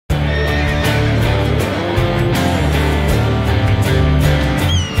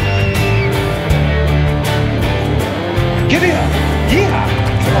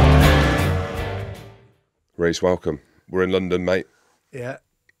Rhys, welcome. We're in London, mate. Yeah,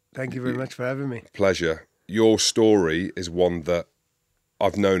 thank you very much for having me. Pleasure. Your story is one that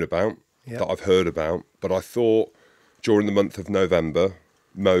I've known about, that I've heard about, but I thought during the month of November,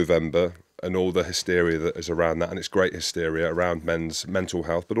 Movember, and all the hysteria that is around that, and it's great hysteria around men's mental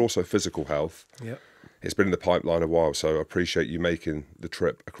health, but also physical health. Yeah, It's been in the pipeline a while, so I appreciate you making the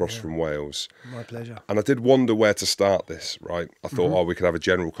trip across from Wales. my pleasure. And I did wonder where to start this, right? I thought, we could have a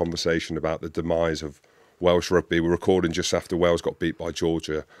general conversation about the demise of Welsh rugby. We're recording just after Wales got beat by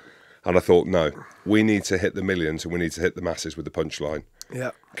Georgia. And I thought, no, we need to hit the millions and we need to hit the masses with the punchline. Yeah,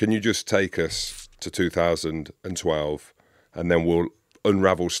 Can you just take us to 2012 and then we'll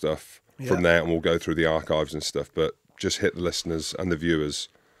unravel stuff from there and we'll go through the archives and stuff, but just hit the listeners and the viewers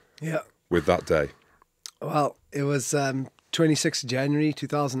with that day. Well, it was 26th January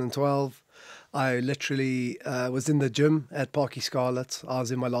 2012. I literally was in the gym at Parc Y Scarlets. I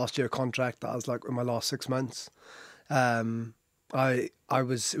was in my last year contract. I was like in my last 6 months. It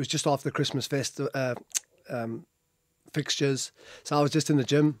was just after the Christmas fixtures. So I was just in the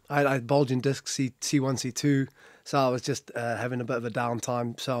gym. I had bulging discs, C1, C2. So I was just having a bit of a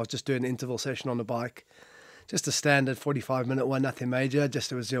downtime. So I was just doing an interval session on the bike. Just a standard 45-minute one, nothing major.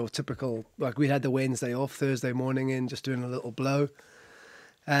 Just it was your typical, like we had the Wednesday off, Thursday morning in, just doing a little blow.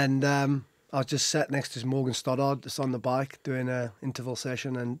 And I was just sat next to Morgan Stoddard, just on the bike, doing an interval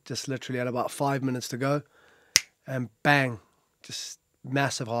session, and just literally had about 5 minutes to go. And bang, just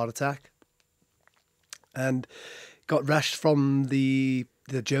massive heart attack. And got rushed from the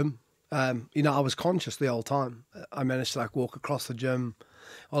gym. I was conscious the whole time. I managed to walk across the gym.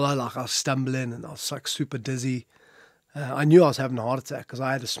 Although I was stumbling and I was super dizzy. I knew I was having a heart attack because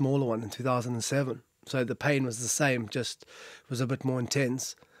I had a smaller one in 2007. So the pain was the same, just was a bit more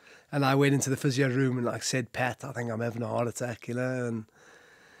intense. And I went into the physio room and said, Pat, I think I'm having a heart attack, And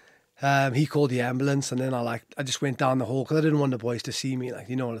he called the ambulance, and then I just went down the hall because I didn't want the boys to see me.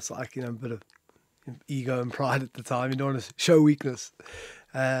 You know what it's like, a bit of ego and pride at the time. You don't want to show weakness.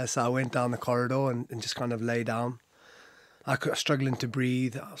 So I went down the corridor and just kind of lay down. I was struggling to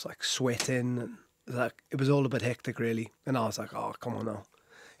breathe. I was sweating, and it was all a bit hectic, really. And I was like, "Oh, come on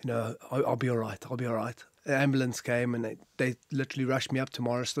now, I'll be all right. I'll be all right." The ambulance came and they literally rushed me up to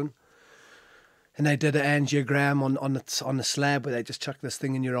Morriston, and they did an angiogram on the slab where they just chuck this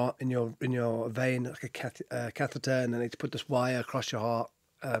thing in your vein, like a catheter, and then they put this wire across your heart,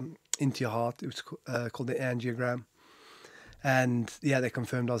 into your heart. It was called the angiogram. And they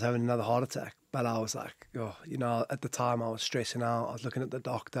confirmed I was having another heart attack. But I was like, at the time I was stressing out. I was looking at the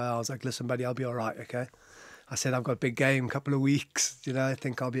doctor. I was like, listen, buddy, I'll be all right, okay? I said, I've got a big game, couple of weeks, I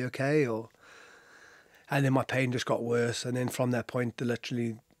think I'll be okay. And then my pain just got worse. And then from that point,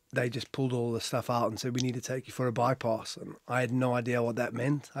 they just pulled all the stuff out and said, we need to take you for a bypass. And I had no idea what that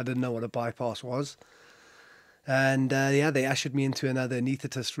meant. I didn't know what a bypass was. And they ushered me into another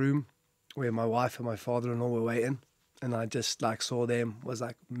anaesthetist room where my wife and my father-in-law were waiting. And I just saw them, was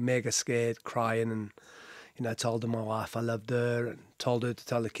mega scared, crying, and told them my wife I loved her, and told her to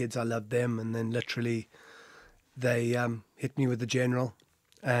tell the kids I loved them. And then literally they hit me with the general.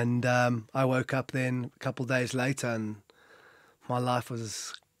 And I woke up then a couple of days later and my life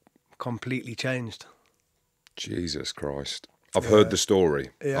was completely changed. Jesus Christ. I've heard the story.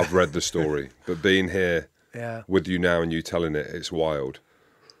 I've read the story. But being here with you now and you telling it, it's wild.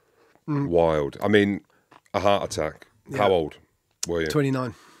 Wild. I mean, a heart attack. How old were you?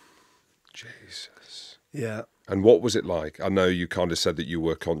 29. Jesus. Yeah. And what was it like? I know you kind of said that you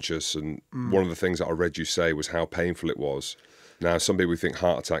were conscious, and one of the things that I read you say was how painful it was. Now, some people think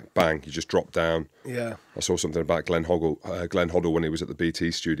heart attack, bang, you just drop down. Yeah. I saw something about Glenn Hoddle when he was at the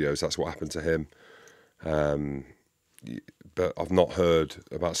BT studios. That's what happened to him. But I've not heard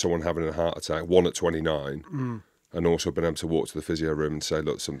about someone having a heart attack, one at 29, and also been able to walk to the physio room and say,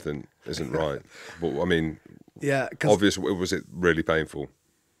 look, something isn't right. But I mean, obviously, was it really painful?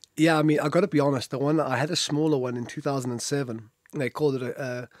 Yeah, I mean, I got to be honest. I had a smaller one in 2007. And they called it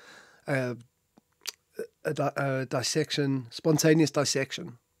a dissection, spontaneous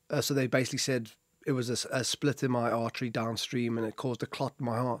dissection. So they basically said it was a split in my artery downstream, and it caused a clot in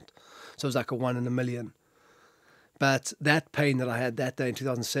my heart. So it was like a 1 in a million. But that pain that I had that day in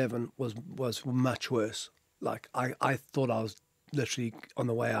 2007 was much worse. I thought I was literally on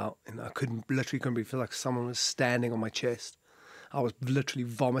the way out, and I couldn't breathe. Feel like someone was standing on my chest. I was literally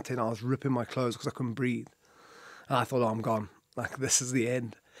vomiting. I was ripping my clothes because I couldn't breathe. And I thought, I'm gone. This is the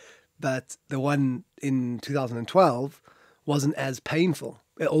end. But the one in 2012 wasn't as painful,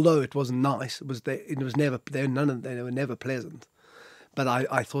 although it wasn't nice. They were never pleasant. But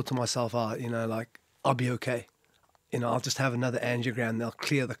I thought to myself, I'll be okay. I'll just have another angiogram. They'll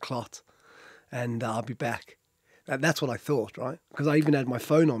clear the clot. and I'll be back. And that's what I thought, right? Because I even had my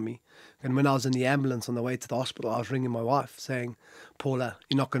phone on me. And when I was in the ambulance on the way to the hospital, I was ringing my wife saying, Paula,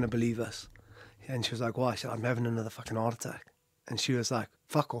 you're not going to believe this. And she was like, why? I said, I'm having another fucking heart attack. And she was like,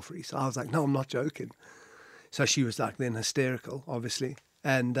 fuck off, Rhys. I was like, no, I'm not joking. So she was like then hysterical, obviously.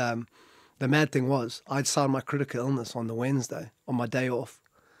 And the mad thing was, I'd signed my critical illness on the Wednesday, on my day off.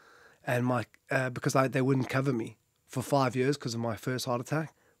 And because they wouldn't cover me for 5 years because of my first heart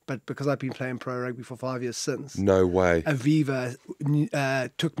attack. But because I've been playing pro rugby for 5 years since. No way. Aviva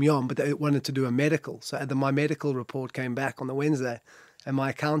took me on, but they wanted to do a medical. So my medical report came back on the Wednesday, and my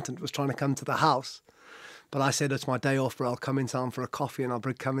accountant was trying to come to the house. But I said, it's my day off, bro. I'll come in town for a coffee and I'll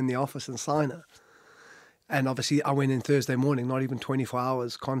come in the office and sign it. And obviously I went in Thursday morning, not even 24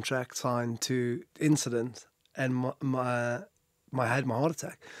 hours, contract signed to incident, and I had my heart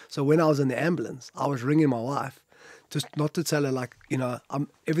attack. So when I was in the ambulance, I was ringing my wife, just not to tell her, like, you know,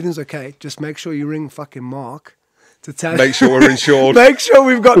 everything's okay. Just make sure you ring fucking Mark to tell Make sure we're insured. Make sure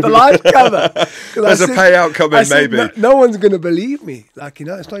we've got the life cover. There's a payout coming, maybe. No one's going to believe me. Like, you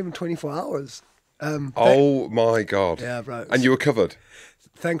know, it's not even 24 hours. Oh, my God. Yeah, bro. And you were covered?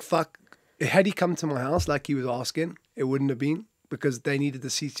 Thank fuck. Had he come to my house like he was asking, it wouldn't have been, because they needed the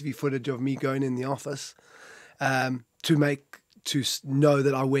CCTV footage of me going in the office to know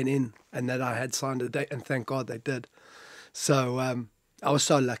that I went in and that I had signed a date, and thank God they did. So I was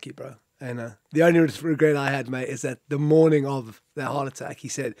so lucky, bro. And the only regret I had, mate, is that the morning of the heart attack, he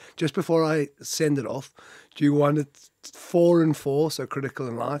said, just before I send it off, do you want it 4 and 4, so critical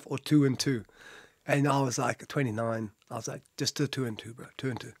in life, or 2 and 2? And I was like 29. I was like, just do 2 and 2, bro, 2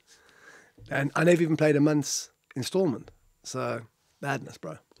 and 2. And I never even paid a month's installment. So madness,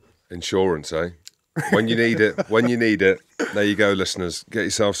 bro. Insurance, eh? When you need it, there you go, listeners. Get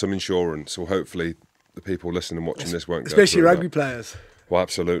yourself some insurance, or hopefully the people listening and watching this won't go through especially rugby that. players. Well,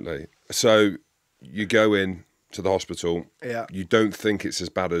 absolutely. So you go in to the hospital. Yeah. You don't think it's as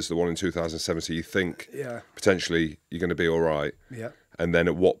bad as the one in 2007, so you think potentially you're going to be all right. Yeah. And then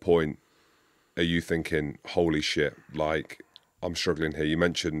at what point are you thinking, holy shit, like, I'm struggling here? You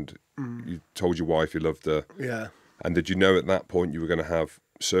mentioned, you told your wife you loved her. Yeah. And did you know at that point you were going to have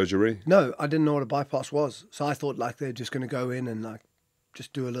surgery? No, I didn't know what a bypass was. So I thought like they're just going to go in and like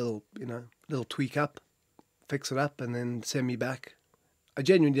just do a little, little tweak up, fix it up, and then send me back. I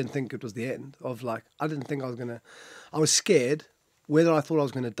genuinely didn't think it was the end of I didn't think I was going to, I was scared. Whether I thought I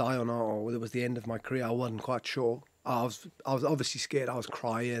was going to die or not, or whether it was the end of my career, I wasn't quite sure. I was obviously scared. I was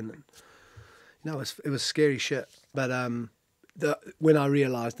crying, and it was scary shit. But when I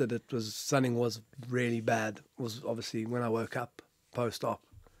realised that something was really bad was obviously when I woke up post-op,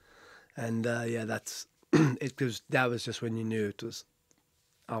 and that's that was just when you knew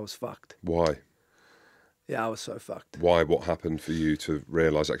I was fucked. Why? Yeah, I was so fucked. Why? What happened for you to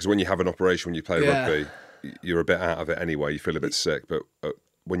realise that? Because when you have an operation, when you play rugby, you're a bit out of it anyway. You feel a bit sick, but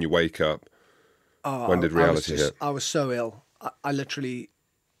when you wake up, when did reality hit? I was so ill.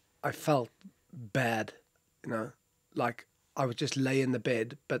 I felt bad, like I would just lay in the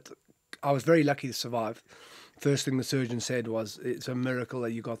bed, but I was very lucky to survive. First thing the surgeon said was, it's a miracle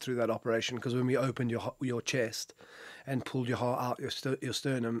that you got through that operation, because when we opened your chest and pulled your heart out, your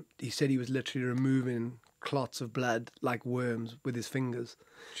sternum, he said he was literally removing clots of blood like worms with his fingers.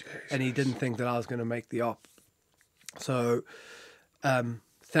 Jesus. And he didn't think that I was going to make the op. So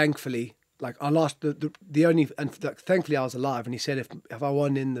thankfully, I lost thankfully I was alive, and he said if I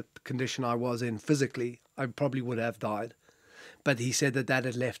wasn't in the condition I was in physically, I probably would have died. But he said that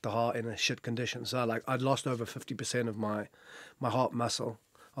had left the heart in a shit condition. So I'd lost over 50% of my heart muscle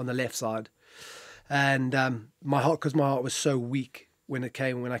on the left side. And because my heart was so weak when I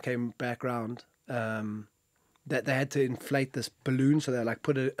came back round, that they had to inflate this balloon. So they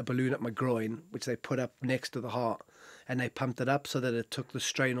put a balloon up my groin, which they put up next to the heart, and they pumped it up so that it took the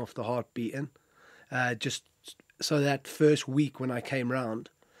strain off the heart beating. Just so that first week when I came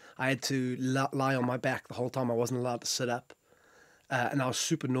round, I had to lie on my back the whole time. I wasn't allowed to sit up. And I was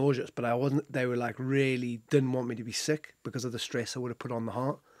super nauseous, but I wasn't. They were really didn't want me to be sick because of the stress I would have put on the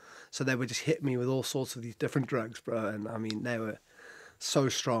heart. So they would just hit me with all sorts of these different drugs, bro. And I mean, they were so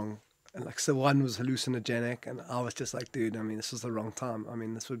strong. And so one was hallucinogenic, and I was just like, dude, I mean, this is the wrong time. I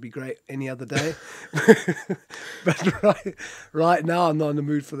mean, this would be great any other day. But right now, I'm not in the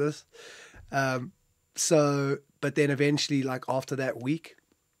mood for this. But then eventually, after that week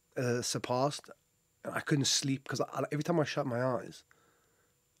surpassed, I couldn't sleep because every time I shut my eyes,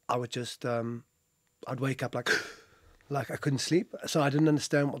 I would just, I'd wake up like I couldn't sleep. So I didn't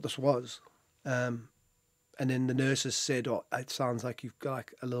understand what this was. And then the nurses said, "Oh, it sounds like you've got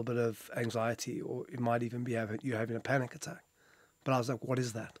a little bit of anxiety, or it might even be you having a panic attack." But I was like, "What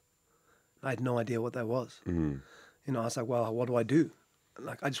is that?" I had no idea what that was. Mm. You know, I was like, well, what do I do?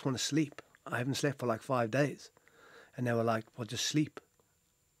 Like, I just want to sleep. I haven't slept for like 5 days. And they were like, well, just sleep.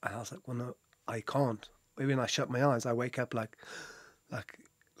 And I was like, well, no, I can't. Maybe when I shut my eyes, I wake up like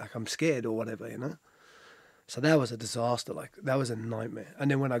I'm scared or whatever, you know? So that was a disaster. Like, that was a nightmare. And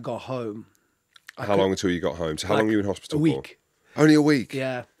then when I got home... How long until you got home? So how long were you in hospital for? A week. For? Only a week?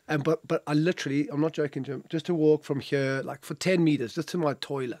 Yeah. And but I literally, I'm not joking, Jim, just to walk from here, like for 10 meters, just to my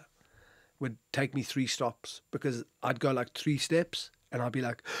toilet, would take me 3 stops, because I'd go like 3 steps and I'd be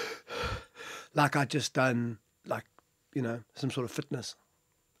like, like I'd just done like, you know, some sort of fitness.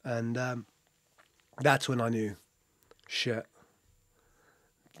 And that's when I knew, shit,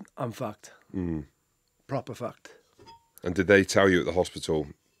 I'm fucked. Mm. Proper fucked. And did they tell you at the hospital,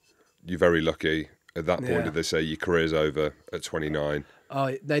 you're very lucky? At that point, Yeah. did they say your career's over at 29?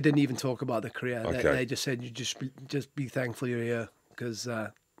 Oh, they didn't even talk about the career. Okay. They just said, you just be thankful you're here, because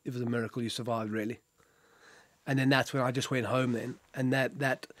it was a miracle you survived, really. And then that's when I just went home then. And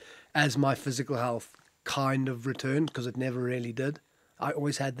that as my physical health kind of returned, because it never really did, I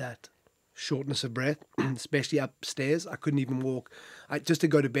always had that shortness of breath, especially upstairs. I couldn't even walk. Just to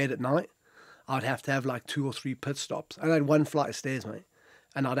go to bed at night, I'd have to have like 2 or 3 pit stops. And I had 1 flight of stairs, mate.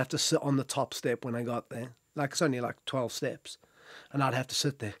 And I'd have to sit on the top step when I got there. Like, it's only like 12 steps. And I'd have to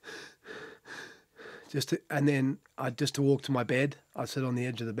sit there. And then just to walk to my bed, I'd sit on the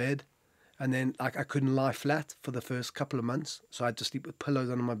edge of the bed. And then like I couldn't lie flat for the first couple of months. So I had to sleep with pillows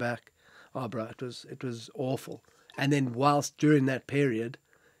under my back. Oh, bro, it was awful. And then whilst during that period,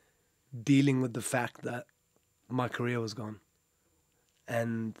 dealing with the fact that my career was gone.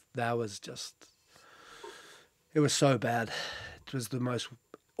 And that was just, it was so bad. It was the most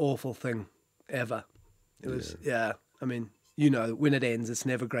awful thing ever. It was, yeah. I mean, you know, when it ends, it's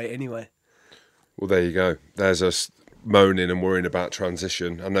never great anyway. Well, there you go. There's us moaning and worrying about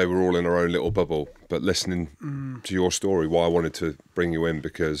transition. I know we're all in our own little bubble, but listening to your story, why I wanted to bring you in,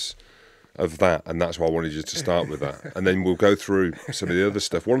 because of that, and that's why I wanted you to start with that. And then we'll go through some of the other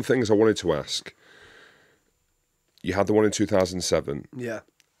stuff. One of the things I wanted to ask, you had the one in 2007. Yeah.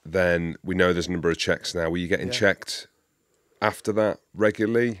 Then we know there's a number of checks now. Were you getting checked after that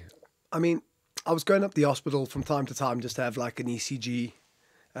regularly? I mean, I was going up the hospital from time to time just to have like an ECG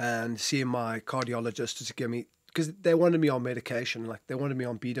and seeing my cardiologist just to give me, because they wanted me on medication, like they wanted me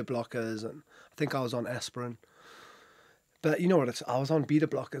on beta blockers, and I think I was on aspirin. But you know what, I was on beta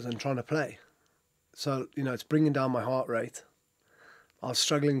blockers and trying to play. So, you know, it's bringing down my heart rate. I was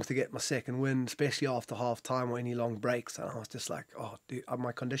struggling to get my second wind, especially after half time or any long breaks. And I was just like, oh, dude,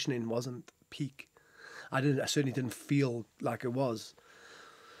 my conditioning wasn't peak. I certainly didn't feel like it was.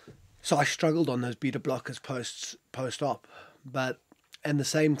 So I struggled on those beta blockers post-op. But at the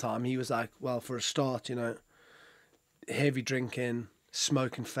same time, he was like, well, for a start, you know, heavy drinking,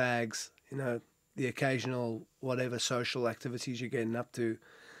 smoking fags, you know, the occasional whatever social activities you're getting up to,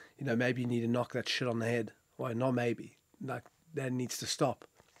 you know, maybe you need to knock that shit on the head. Well, not maybe. Like, that needs to stop.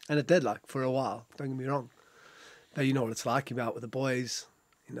 And it did, like, for a while. Don't get me wrong. But you know what it's like about with the boys.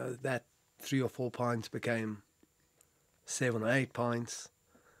 You know, that 3 or 4 pints became 7 or 8 pints.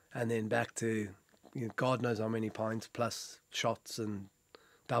 And then back to, you know, God knows how many pints, plus shots and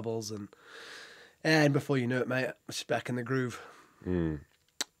doubles. And before you know it, mate, it's back in the groove. Mm.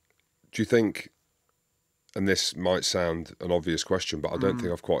 Do you think, and this might sound an obvious question, but I don't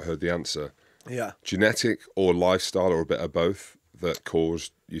think I've quite heard the answer. Yeah. Genetic or lifestyle or a bit of both that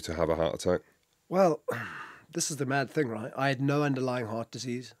caused you to have a heart attack? Well, this is the mad thing, right? I had no underlying heart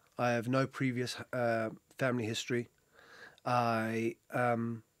disease. I have no previous family history. There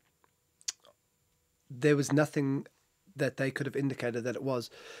was nothing that they could have indicated that it was.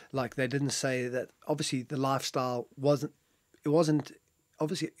 Like, they didn't say that, obviously the lifestyle wasn't,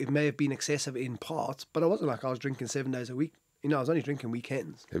 obviously it may have been excessive in parts, but it wasn't like I was drinking 7 days a week. You know, I was only drinking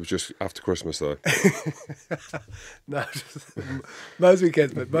weekends. It was just after Christmas, though. No, most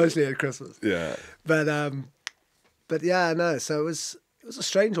weekends, but mostly at Christmas. Yeah. But yeah, no. So it was a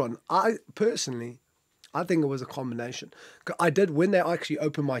strange one. I personally think it was a combination. I did, when they actually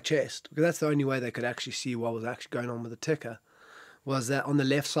opened my chest, because that's the only way they could actually see what was actually going on with the ticker, was that on the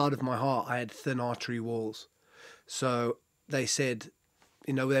left side of my heart I had thin artery walls. So they said,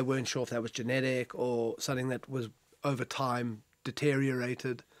 you know, they weren't sure if that was genetic or something that was over time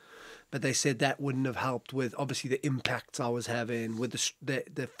deteriorated, but they said that wouldn't have helped with obviously the impacts I was having, with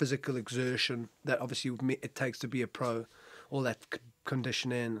the physical exertion that obviously it takes to be a pro, all that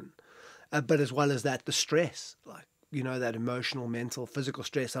conditioning, but as well as that, the stress, like, you know, that emotional, mental, physical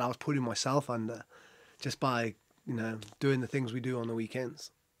stress that I was putting myself under just by, you know, doing the things we do on the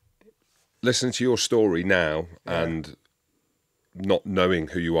weekends. Listening to your story now, and not knowing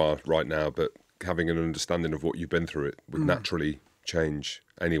who you are right now, but having an understanding of what you've been through, it would naturally change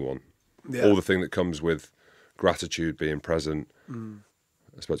anyone. Yeah. All the thing that comes with gratitude, being present.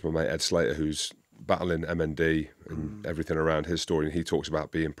 I spoke to my mate Ed Slater, who's battling MND and everything around his story, and he talks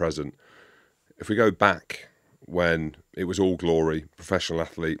about being present. If we go back when it was all glory, professional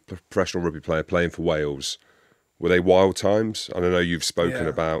athlete, professional rugby player playing for Wales, were they wild times? And I know you've spoken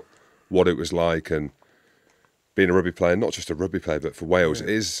about what it was like, and being a rugby player, not just a rugby player, but for Wales, it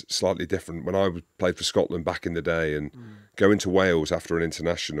is slightly different. When I played for Scotland back in the day and going to Wales after an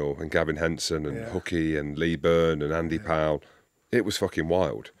international, and Gavin Henson and Hookie and Lee Byrne and Andy Powell, it was fucking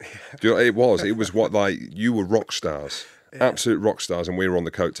wild. Do you know, it was what, like, you were rock stars, absolute rock stars, and we were on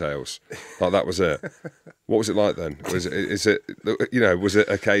the coattails. Like, that was it. What was it like then? Was it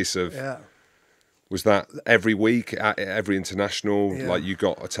a case of, was that every week at every international, like you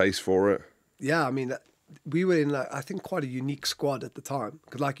got a taste for it? Yeah, I mean, we were in, I think, quite a unique squad at the time.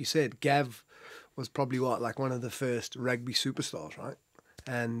 Because like you said, Gav was probably one of the first rugby superstars, right?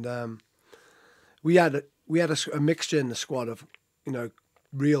 And we had a mixture in the squad of,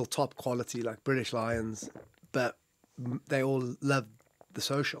 real top quality, like British Lions, but they all loved the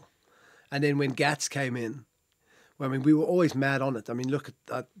social. And then when Gats came in, well, I mean, we were always mad on it. I mean, look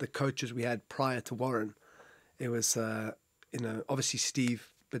at the coaches we had prior to Warren. It was, obviously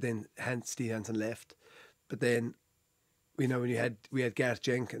Steve, but then Steve Hansen left. But then, when we had Gareth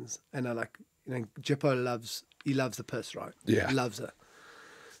Jenkins, and Jippo loves the piss, right? Yeah. He loves it.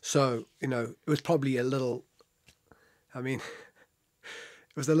 So, it was probably a little, it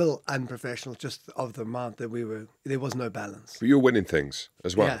was a little unprofessional just of the amount that there was no balance. But you were winning things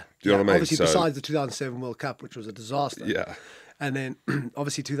as well. Yeah. Do you know what I mean? Obviously, besides the 2007 World Cup, which was a disaster. Yeah. And then,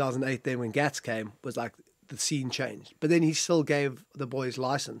 obviously, 2008, then when Gats came, was like the scene changed. But then he still gave the boys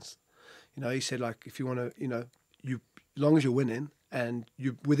license. He said, like, if you want to, as long as you're winning and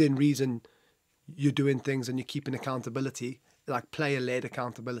you within reason, you're doing things and you're keeping accountability, like player-led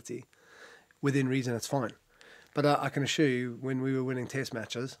accountability, within reason, it's fine. But I can assure you, when we were winning test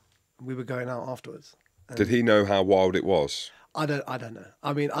matches, we were going out afterwards. Did he know how wild it was? I don't know.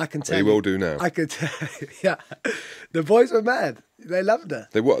 I mean, I can tell you. He will do now. I could tell you, yeah. The boys were mad. They loved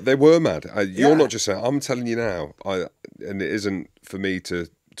it. They were mad. You're not just saying, I'm telling you now, and it isn't for me to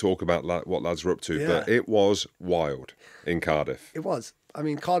talk about what lads were up to, but it was wild in Cardiff. It was. I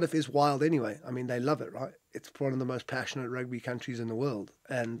mean, Cardiff is wild anyway. I mean, they love it, right? It's one of the most passionate rugby countries in the world.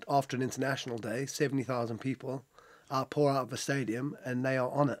 And after an international day, 70,000 people pour out of a stadium and they are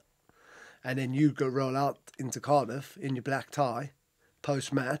on it. And then you roll out into Cardiff in your black tie,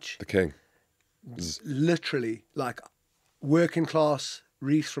 post-match. The king. Literally, like, working class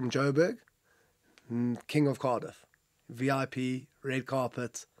Rhys from Joburg, king of Cardiff. VIP, red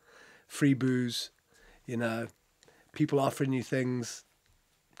carpet, free booze, people offering you things,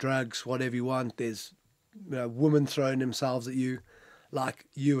 drugs, whatever you want. There's women throwing themselves at you. Like,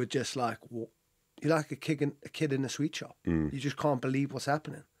 you were just like, you're like a kid in a sweet shop. You just can't believe what's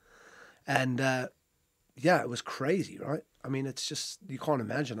happening. And it was crazy, right? I mean, it's just, you can't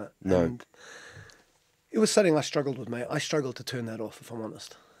imagine it. No. And it was something I struggled with, mate. I struggled to turn that off, if I'm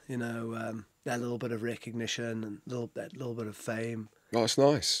honest. That little bit of recognition and that little bit of fame. Oh, it's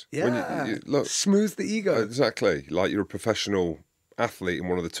nice. Yeah. When look, smooth the ego. Exactly. Like, you're a professional athlete in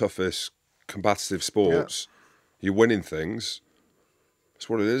one of the toughest competitive sports. Yeah. You're winning things. It's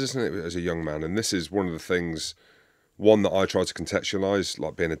what it is, isn't it, as a young man? And this is one of the things, one that I try to contextualise,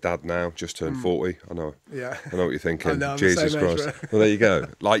 like being a dad now, just turned 40. I know. Yeah. I know what you're thinking. know, Jesus Christ. Well, there you go.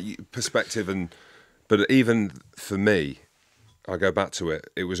 Like, perspective but even for me, I go back to it,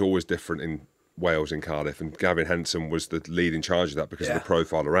 it was always different in Wales, in Cardiff, and Gavin Henson was the lead in charge of that because of the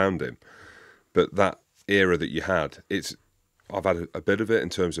profile around him. But that era that you had, I've had a bit of it in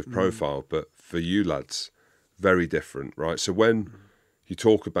terms of profile, but for you lads, very different, right? So when you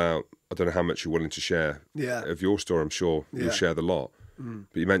talk about, I don't know how much you're willing to share of your story, I'm sure you'll share the lot.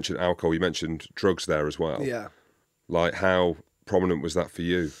 But you mentioned alcohol, you mentioned drugs there as well. Yeah. Like, how prominent was that for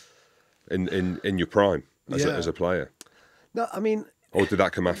you in your prime as a player? No, I mean... Or did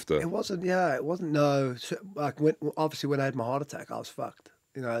that come after? It wasn't, no. So, like, obviously, when I had my heart attack, I was fucked.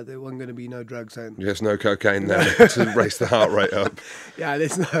 There wasn't going to be no drugs then. Yes, no cocaine there to raise the heart rate up. Yeah,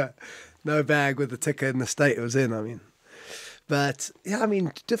 there's no bag with the ticker in the state it was in, I mean. But,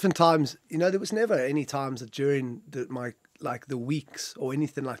 different times, there was never any times that during the weeks or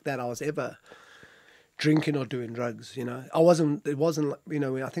anything like that I was ever drinking or doing drugs, it wasn't,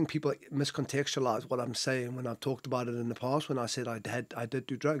 I think people miscontextualize what I'm saying when I've talked about it in the past, when I said I did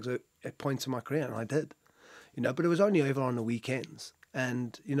do drugs at points in my career, and I did, but it was only ever on the weekends,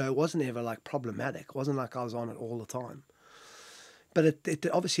 and, it wasn't ever like problematic. It wasn't like I was on it all the time. but it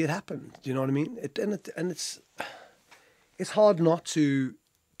obviously it happened. Do you know what I mean? It's hard not to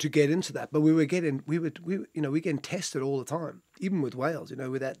get into that. But we getting tested all the time, even with Wales. You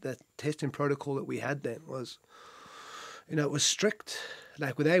know, with that testing protocol that we had then was, you know, it was strict.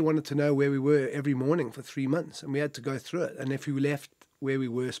 Like they wanted to know where we were every morning for 3 months, and we had to go through it. And if we left where we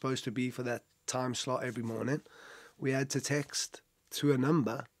were supposed to be for that time slot every morning, we had to text to a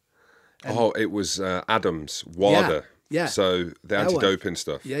number. It was Adams, WADA. Yeah. So the anti-doping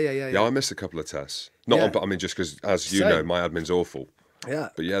stuff. Yeah, I missed a couple of tests. Not on, but I mean, just because, as you know, my admin's awful. Yeah.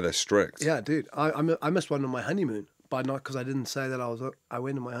 But yeah, they're strict. Yeah, dude. I missed one on my honeymoon, but not because I didn't say that I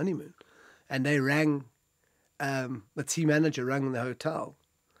went on my honeymoon. And they rang, the team manager rang the hotel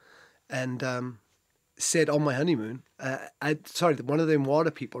and said on my honeymoon, one of them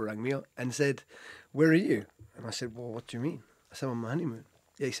WADA people rang me and said, "Where are you?" And I said, "Well, what do you mean?" I said, "I'm on my honeymoon."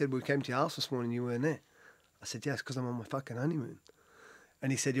 Yeah, he said, "We came to your house this morning, you weren't there." I said, "Yes, because I'm on my fucking honeymoon."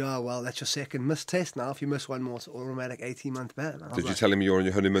 And he said, "Yeah, well, that's your second missed test now. If you miss one more, it's automatic 18-month ban." Did you tell him you were on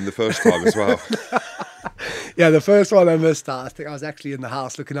your honeymoon the first time as well? Yeah, the first one I missed. I think I was actually in the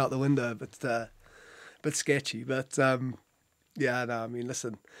house looking out the window, but sketchy. But yeah, no, I mean,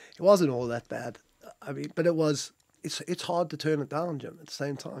 listen, it wasn't all that bad. I mean, but it's hard to turn it down, Jim. At the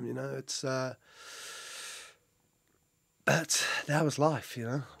same time, you know, but that was life, you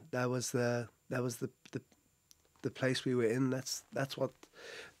know. That was the place we were in. That's what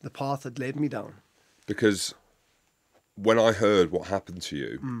the path had led me down. Because when I heard what happened to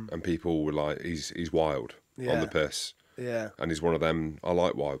you, and people were like, "He's wild on the piss." Yeah. And he's one of them. I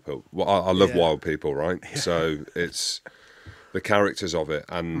like wild people. Well, I love wild people, right? Yeah. So it's the characters of it,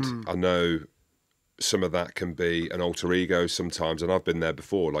 and I know some of that can be an alter ego sometimes, and I've been there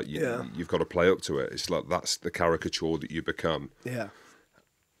before. Like you've got to play up to it. It's like that's the caricature that you become. Yeah.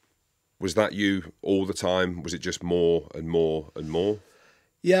 Was that you all the time? Was it just more and more and more?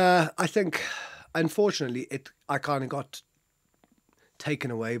 Yeah, I think, unfortunately, I kind of got taken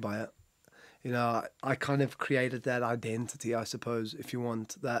away by it. You know, I kind of created that identity, I suppose, if you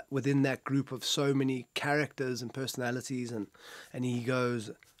want, that within that group of so many characters and personalities and egos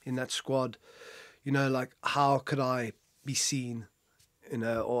in that squad, you know, like, how could I be seen, you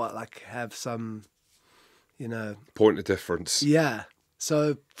know, or like have some, you know... point of difference. Yeah.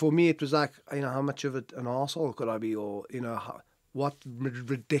 So for me, it was like, you know, how much of an arsehole could I be? Or, you know, what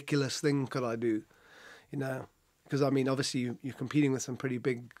ridiculous thing could I do? You know, because, I mean, obviously you're competing with some pretty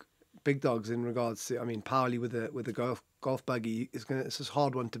big dogs in regards to, I mean, Powley with the golf buggy it's a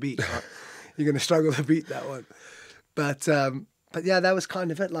hard one to beat. Right? You're going to struggle to beat that one. But yeah, that was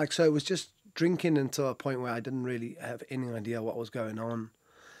kind of it. Like, so it was just drinking into a point where I didn't really have any idea what was going on.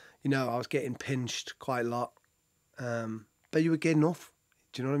 You know, I was getting pinched quite a lot. But you were getting off.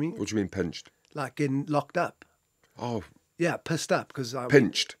 Do you know what I mean? What do you mean pinched? Like getting locked up. Oh. Yeah, pissed up.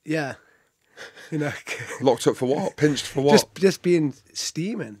 Pinched? Yeah. You know. Locked up for what? Pinched for what? Just being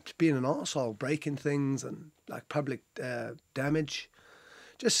steaming, just being an arsehole, breaking things and like public damage.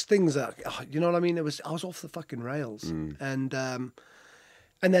 Just things that, you know what I mean? I was off the fucking rails. And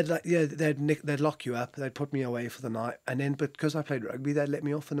they'd like, yeah, they'd lock you up. They'd put me away for the night. And then, but because I played rugby, they'd let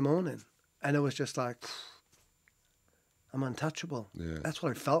me off in the morning. And it was just like... I'm untouchable. Yeah. That's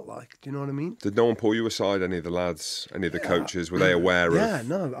what it felt like. Do you know what I mean? Did no one pull you aside, any of the lads, any of the coaches? Were they aware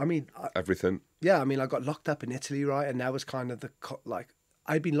of everything? Yeah, I mean, I got locked up in Italy, right? And that was kind of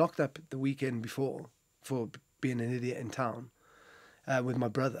I'd been locked up the weekend before for being an idiot in town with my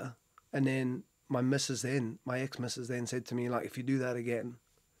brother. And then my ex-missus then said to me, like, if you do that again,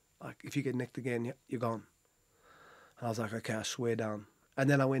 like, if you get nicked again, you're gone. And I was like, okay, I swear down. And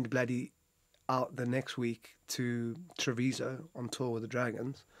then I went bloody... out the next week to Treviso on tour with the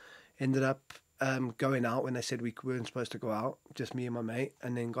Dragons. Ended up going out when they said we weren't supposed to go out, just me and my mate,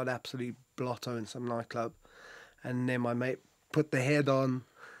 and then got absolutely blotto in some nightclub. And then my mate put the head on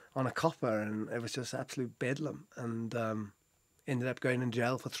a copper, and it was just absolute bedlam. And ended up going in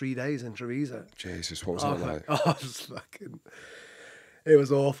jail for 3 days in Treviso. Jesus, what was that like? It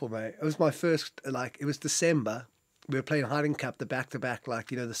was awful, mate. It was my first, it was December. We were playing Hiding Cup, the back-to-back,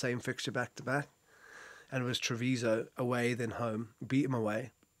 like, you know, the same fixture back-to-back. And it was Treviso away, then home. Beat them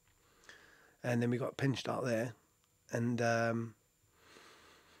away. And then we got pinched out there. And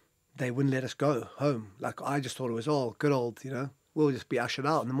they wouldn't let us go home. Like, I just thought it was all good old, you know. We'll just be ushered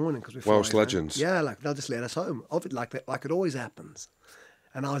out in the morning because we're Welsh legends. Yeah, like, they'll just let us home. Like it always happens.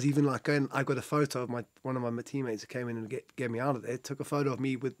 And I was even, like, I got a photo of one of my teammates who came in and get me out of there. Took a photo of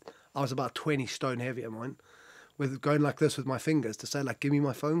me I was about 20 stone heavy at mine. With going like this with my fingers to say, like, give me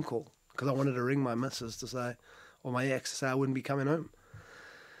my phone call. Because I wanted to ring my missus to say, or my ex to say I wouldn't be coming home.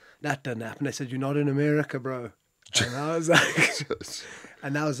 That didn't happen. They said, you're not in America, bro. And I was like,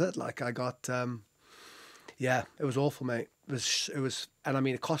 and that was it. Like I got, yeah, it was awful, mate. It was, and I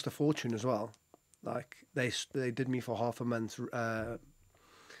mean, it cost a fortune as well. Like they did me for half a month's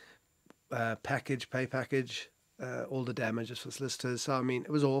pay package, all the damages for solicitors. So I mean,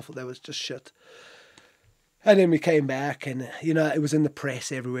 it was awful. There was just shit. And then we came back, and you know, it was in the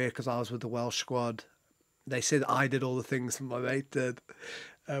press everywhere because I was with the Welsh squad. They said I did all the things my mate did,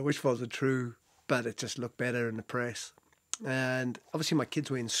 which wasn't true, but it just looked better in the press. And obviously, my kids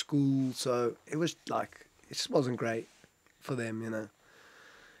were in school, so it was like it just wasn't great for them, you know,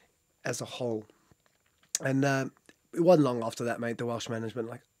 as a whole. And it wasn't long after that, mate. The Welsh management,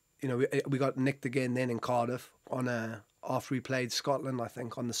 like, you know, we got nicked again then in Cardiff after we played Scotland. I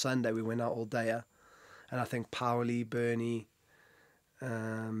think on the Sunday we went out all day. And I think Powley, Bernie,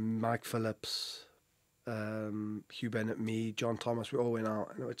 Mike Phillips, Hugh Bennett, me, John Thomas, we all went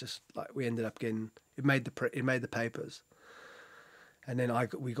out, and it was just like we ended up getting it made the papers, and then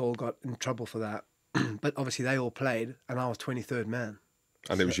we all got in trouble for that. But obviously they all played, and I was 23rd man,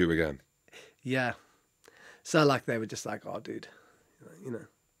 and it was you again. Yeah, so like they were just like, oh, dude, you know,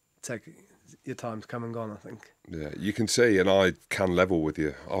 take your time's come and gone, I think. Yeah, you can see, and I can level with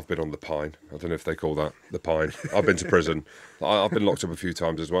you. I've been on the Pine. I don't know if they call that the Pine. I've been to prison. I've been locked up a few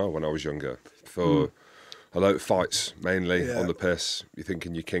times as well when I was younger for a lot of fights, mainly on the piss. You're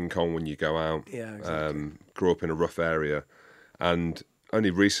thinking you're King Kong when you go out. Yeah, exactly. Grew up in a rough area, and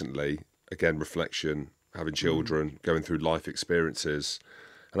only recently, again, reflection, having children, going through life experiences,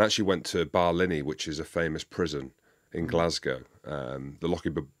 and actually went to Barlinnie, which is a famous prison in Glasgow.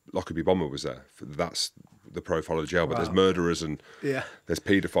 The Lockerbie bomber was there. That's the profile of the jail, but there's murderers and there's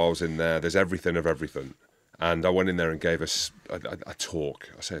paedophiles in there. There's everything of everything. And I went in there and gave us a talk.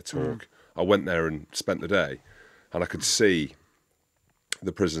 I say a talk. I went there and spent the day, and I could see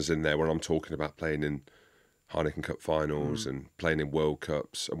the prisoners in there when I'm talking about playing in Heineken Cup finals and playing in World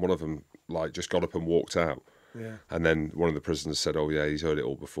Cups. And one of them like just got up and walked out. Yeah. And then one of the prisoners said, oh, yeah, he's heard it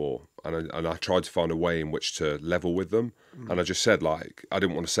all before. And I tried to find a way in which to level with them. And I just said, like, I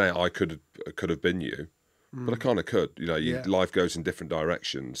didn't want to say I could have been you, but I kind of could. You know, life goes in different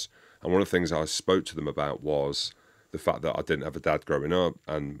directions. And one of the things I spoke to them about was the fact that I didn't have a dad growing up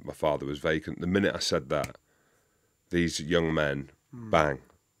and my father was vacant. The minute I said that, these young men, bang,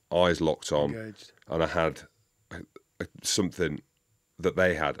 eyes locked on. Engaged. And I had something that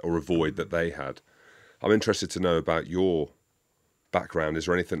they had, or a void that they had. I'm interested to know about your background. Is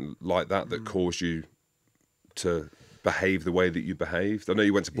there anything like that that caused you to behave the way that you behaved? I know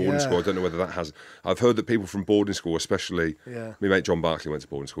you went to boarding school. I don't know whether that has... I've heard that people from boarding school, especially... My mate John Barkley went to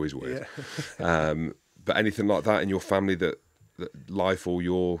boarding school. He's weird. But anything like that in your family, that life or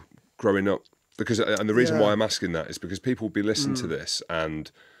your growing up... And the reason why I'm asking that is because people will be listening to this,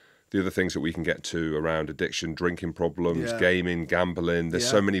 and the other things that we can get to around addiction, drinking problems, gaming, gambling. There's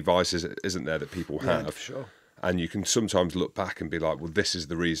so many vices, isn't there, that people have. Yeah, for sure. And you can sometimes look back and be like, well, this is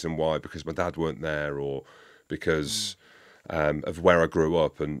the reason why, because my dad weren't there, or because of where I grew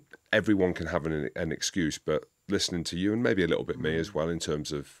up. And everyone can have an excuse, but listening to you, and maybe a little bit me as well, in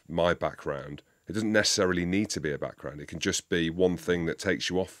terms of my background, it doesn't necessarily need to be a background. It can just be one thing that takes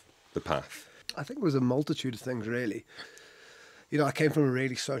you off the path. I think it was a multitude of things, really. You know, I came from a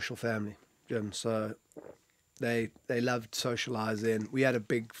really social family, Jim, so they loved socialising. We had a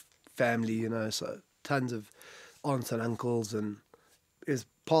big family, you know, so tons of aunts and uncles, and it was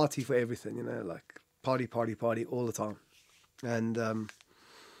party for everything, you know, like party all the time. And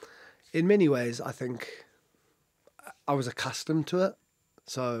in many ways, I think I was accustomed to it.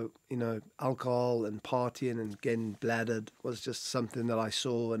 So, you know, alcohol and partying and getting bladdered was just something that I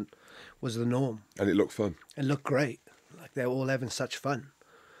saw and was the norm. And it looked fun. It looked great. Like they were all having such fun.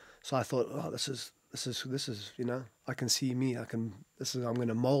 So I thought, oh, this is, you know, I can see me. I'm going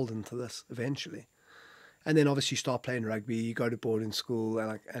to mold into this eventually. And then obviously you start playing rugby, you go to boarding school,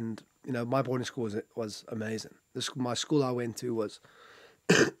 and you know, my boarding school was amazing. My school I went to was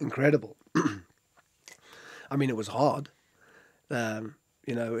incredible. I mean, it was hard.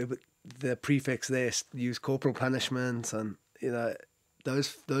 You know, the prefects there used corporal punishment, and you know,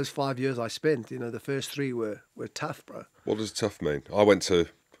 those 5 years I spent, you know, the first 3 were tough, bro. What does tough mean? I went to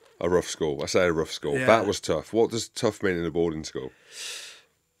a rough school. I say a rough school. Yeah. That was tough. What does tough mean in a boarding school?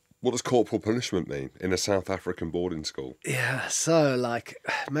 What does corporal punishment mean in a South African boarding school? Yeah, so like,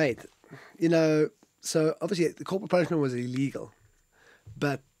 mate, you know, so obviously the corporal punishment was illegal,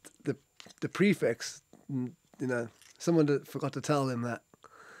 but the prefects, you know, someone forgot to tell them that.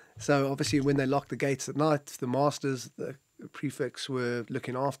 So obviously when they locked the gates at night, the masters, the prefects were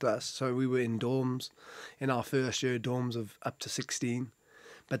looking after us. So we were in dorms, in our first year, dorms of up to 16.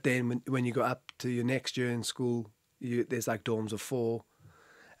 But then when you go up to your next year in school, there's like dorms of 4,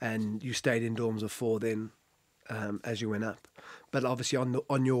 and you stayed in dorms of 4 then as you went up. But obviously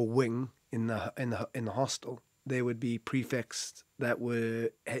on your wing in the hostel, there would be prefects that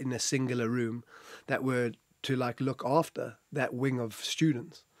were in a singular room that were to like look after that wing of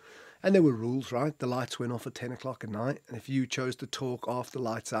students. And there were rules, right? The lights went off at 10 o'clock at night. And if you chose to talk after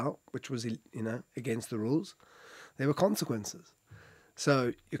lights out, which was, against the rules, there were consequences.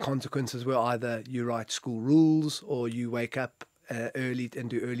 So your consequences were either you write school rules or you wake up early and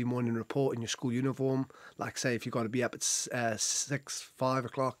do early morning report in your school uniform. Like say if you got to be up at 5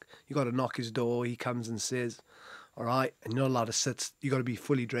 o'clock, you got to knock his door. He comes and says, all right, and you're not allowed to sit. You got to be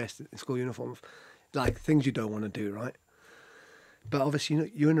fully dressed in school uniform. Like things you don't want to do, right? But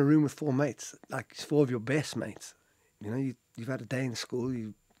obviously, you're in a room with 4 mates, like 4 of your best mates. You've had a day in school,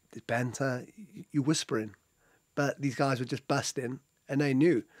 you banter, you whispering. But these guys would just bust in, and they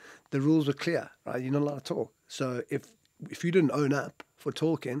knew the rules were clear, right? You're not allowed to talk. So if you didn't own up for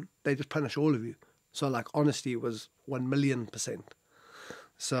talking, they just punish all of you. So like honesty was 1,000,000%.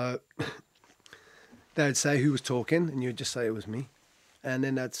 So they'd say who was talking, and you'd just say it was me. And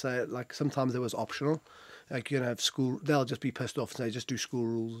then they'd say like sometimes it was optional. Like, have school, they'll just be pissed off and say, just do school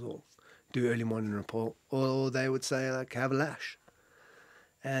rules or do early morning report. Or they would say, like, have a lash.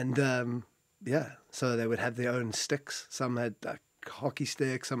 And, so they would have their own sticks. Some had hockey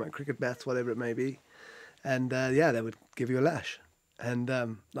sticks, some had cricket bats, whatever it may be. And, they would give you a lash. And,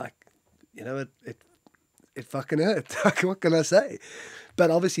 it fucking hurt. What can I say? But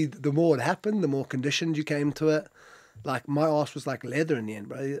obviously, the more it happened, the more conditioned you came to it. Like, my arse was like leather in the end,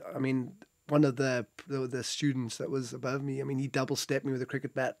 bro. I mean, one of the students that was above me, I mean, he double-stepped me with a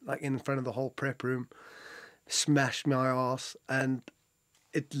cricket bat, like in front of the whole prep room, smashed my ass, and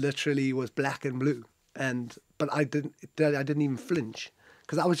it literally was black and blue. But I didn't even flinch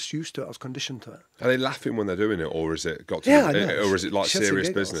because I was just used to it. I was conditioned to it. Are they laughing when they're doing it, or is it or is it like serious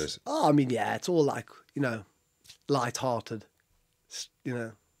business? Oh, I mean, yeah, it's all like light-hearted.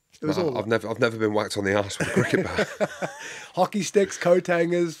 It was all. I've never been whacked on the arse with a cricket bat. Hockey sticks, coat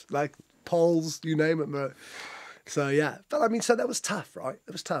hangers, like poles, you name it, bro. So yeah, but I mean, so that was tough, right?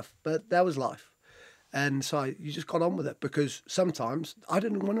 It was tough, but that was life. And so you just got on with it because sometimes I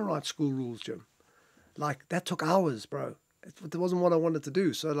didn't want to write school rules, Jim. Like that took hours, bro. It wasn't what I wanted to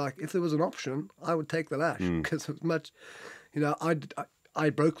do. So like, if there was an option, I would take the lash because it was much.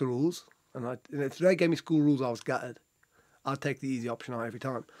 I broke the rules, and if they gave me school rules, I was gutted. I'd take the easy option every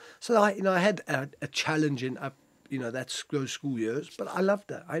time. So I had a challenge in those school years, but I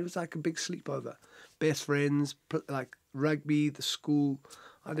loved it. It was like a big sleepover, best friends, like rugby, the school.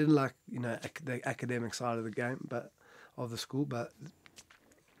 I didn't like the academic side of the game, but of the school. But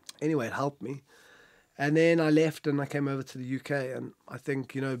anyway, it helped me. And then I left and I came over to the UK, and I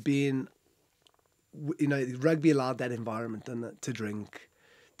think rugby allowed that environment, didn't it, to drink,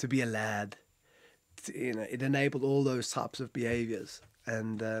 to be a lad. It enabled all those types of behaviours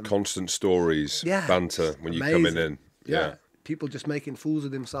and constant stories, banter when you're coming in. Yeah, people just making fools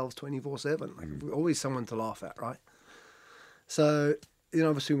of themselves 24/7. Like, always someone to laugh at, right? So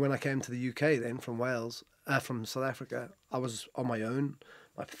obviously when I came to the UK then from Wales, from South Africa, I was on my own.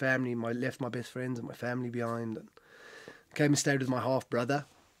 My family, left my best friends and my family behind, and came and stayed with my half brother.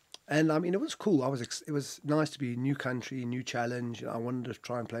 And I mean, it was cool. It was nice to be a new country, new challenge. I wanted to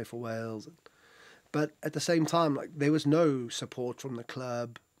try and play for Wales. But at the same time, like there was no support from the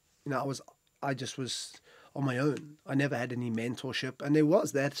club. I just was on my own. I never had any mentorship, and they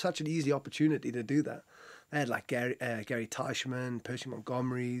had such an easy opportunity to do that. They had like Gary Teichmann, Percy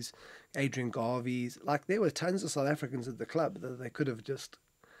Montgomery's, Adrian Garvey's. Like there were tons of South Africans at the club that they could have just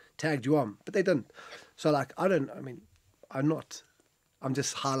tagged you on, but they didn't. So like I'm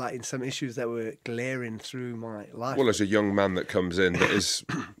just highlighting some issues that were glaring through my life. Well, as a young man that comes in that has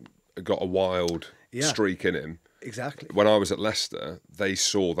got a wild streak in him. Exactly. When I was at Leicester, they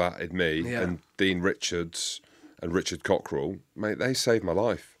saw that in me, and Dean Richards and Richard Cockrell, mate, they saved my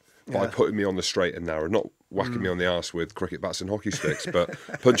life by putting me on the straight and narrow, not whacking me on the arse with cricket bats and hockey sticks, but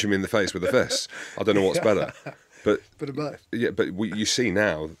punching me in the face with a fist. I don't know what's better. But both. Yeah, but you see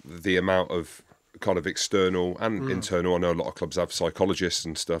now the amount of kind of external and internal. I know a lot of clubs have psychologists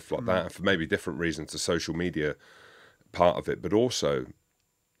and stuff like that, for maybe different reasons, the social media part of it, but also,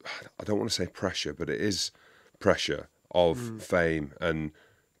 I don't want to say pressure, but it is pressure of fame and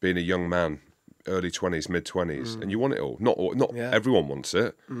being a young man, early 20s, mid-20s, and you want it all. Not everyone wants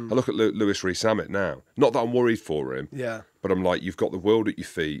it. I look at Lewis Rhys Thomas now. Not that I'm worried for him, but I'm like, you've got the world at your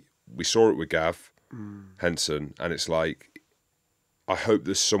feet. We saw it with Gav Henson, and it's like, I hope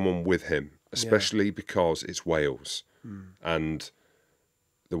there's someone with him, especially because it's Wales. And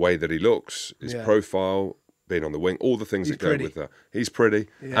the way that he looks, his profile, being on the wing, all the things He's that go pretty. with that. He's pretty,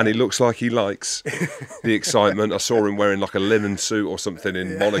 Yeah. and he looks like he likes the excitement. I saw him wearing like a linen suit or something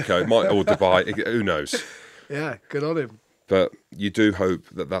in Monaco, or Dubai, who knows. Yeah, good on him. But you do hope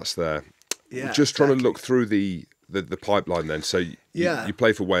that that's there. Yeah, Just trying to exactly. look through the pipeline then. So you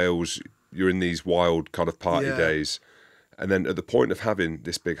play for Wales, you're in these wild kind of party days. And then at the point of having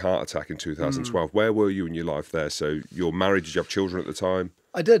this big heart attack in 2012, where were you in your life there? So you're married, did you have children at the time?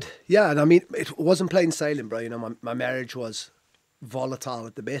 I did, yeah. And I mean, it wasn't plain sailing, bro. You know, my marriage was volatile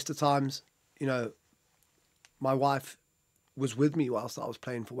at the best of times. You know, my wife was with me whilst I was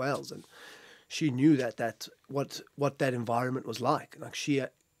playing for Wales, and she knew what that environment was like. Like she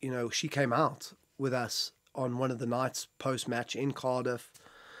came out with us on one of the nights post-match in Cardiff,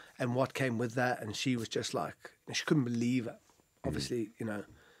 and what came with that, and she was just like, she couldn't believe it, obviously, you know.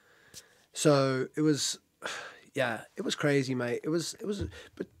 So it was, yeah, it was crazy, mate. It was,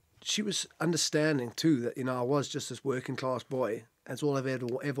 but she was understanding too that, you know, I was just this working class boy. That's all I've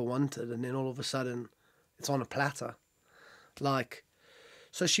ever wanted. And then all of a sudden it's on a platter. Like,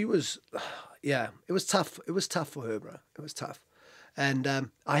 so she was, yeah, it was tough. It was tough for her, bro. It was tough. And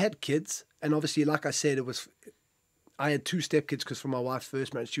I had kids, and obviously, like I said, I had 2 stepkids because from my wife's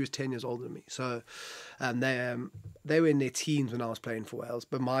first marriage, she was 10 years older than me. So they were in their teens when I was playing for Wales,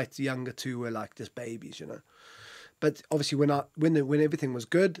 but my younger 2 were like just babies, you know. But obviously when everything was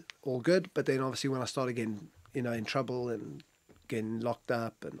good, all good, but then obviously when I started getting, you know, in trouble and getting locked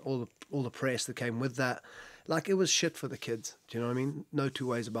up and all the press that came with that, like it was shit for the kids. Do you know what I mean? No two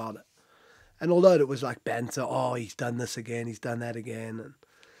ways about it. And although it was like banter, oh, he's done this again, he's done that again, and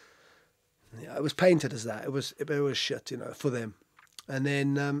yeah, it was painted as that. It was shit, you know, for them. And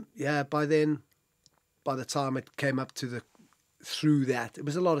then, by the time it came up through that, it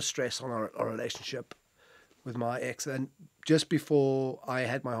was a lot of stress on our relationship with my ex. And just before I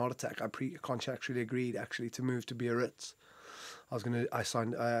had my heart attack, I pre-contractually agreed actually to move to Biarritz. I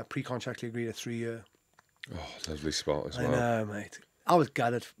signed pre-contractually agreed a 3-year. Oh, lovely spot as well. I know, mate. I was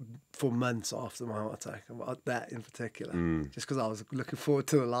gutted for months after my heart attack about that in particular, just because I was looking forward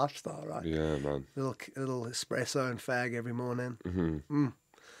to the lifestyle, right? Yeah, man. Little espresso and fag every morning. Mm-hmm.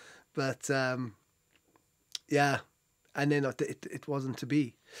 But yeah, and then it wasn't to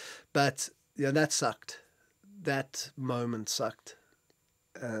be. But yeah, that sucked. That moment sucked.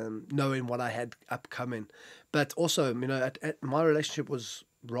 Knowing what I had upcoming, but also, you know, my relationship was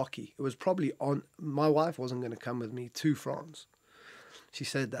rocky. It was probably on. My wife wasn't going to come with me to France. She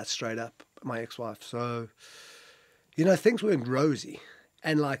said that straight up, my ex-wife. So, you know, things weren't rosy,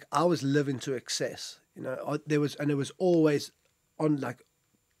 and like I was living to excess. You know, it was always on, like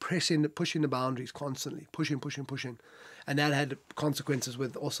pushing the boundaries constantly, pushing, and that had consequences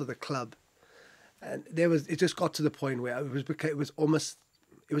with also the club. And it just got to the point where it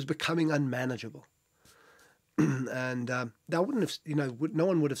was becoming unmanageable. And that wouldn't have, you know, no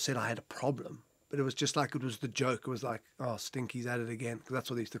one would have said I had a problem. But it was just like, it was the joke. It was like, oh, Stinky's at it again. Because that's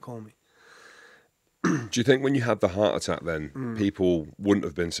what they used to call me. Do you think when you had the heart attack then, people wouldn't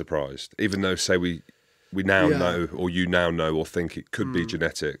have been surprised? Even though, say, we now know, or you now know, or think it could be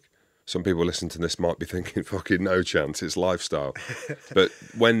genetic. Some people listening to this might be thinking, fucking no chance, it's lifestyle. But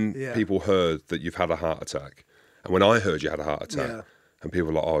when people heard that you've had a heart attack, and when I heard you had a heart attack, and people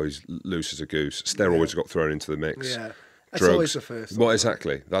were like, oh, he's loose as a goose, steroids got thrown into the mix. Yeah. That's Drugs. always the first. Well,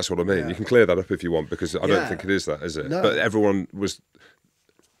 exactly. That's what I mean. Yeah. You can clear that up if you want, because I don't think it is that, is it? No. But everyone was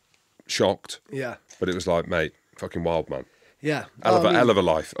shocked. Yeah. But it was like, mate, fucking wild, man. Yeah. Hell of a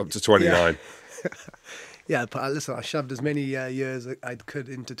life, up to 29. Yeah, but listen, I shoved as many years I could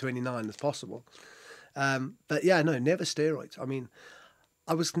into 29 as possible. But yeah, no, never steroids. I mean,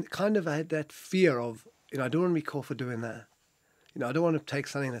 I had that fear of, you know, I don't want to be caught for doing that. You know, I don't want to take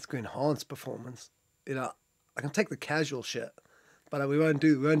something that's going to enhance performance. You know, I can take the casual shit, but we won't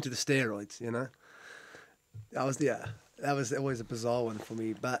do the steroids, you know. That was always a bizarre one for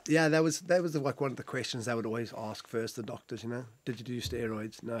me. But yeah, that was like one of the questions they would always ask first, the doctors, you know. Did you do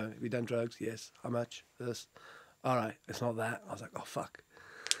steroids? No. Have you done drugs? Yes. How much? This. All right. It's not that. I was like, oh fuck.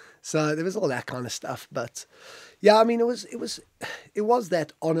 So there was all that kind of stuff. But yeah, I mean, it was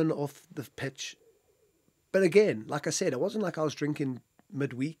that on and off the pitch. But again, like I said, it wasn't like I was drinking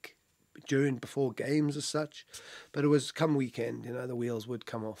midweek before games as such, but it was come weekend, you know, the wheels would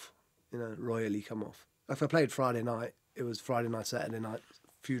come off, you know, royally come off. If I played Friday night, it was Friday night, Saturday night,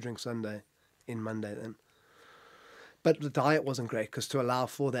 few drinks Sunday, in Monday then. But the diet wasn't great, because to allow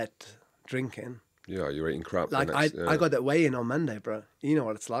for that drinking. Yeah, you're eating crap. Like I got that weigh in on Monday, bro. You know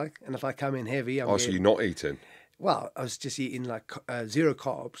what it's like. And if I come in heavy, so you're not eating? Well, I was just eating like 0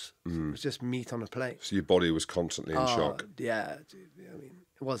 carbs. It was just meat on a plate. So your body was constantly in shock. Yeah, dude, I mean,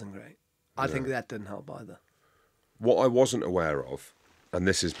 it wasn't great. I think that didn't help either. What I wasn't aware of, and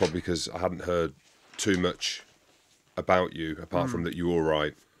this is probably because I hadn't heard too much about you, apart from that you're all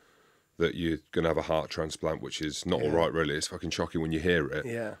right, that you're going to have a heart transplant, which is not all right, really. It's fucking shocking when you hear it.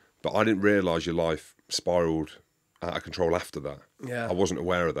 Yeah. But I didn't realise your life spiralled out of control after that. Yeah. I wasn't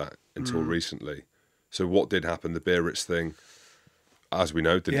aware of that until recently. So what did happen? The Biarritz thing, as we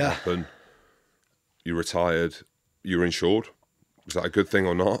know, didn't happen. You retired. You were insured. Was that a good thing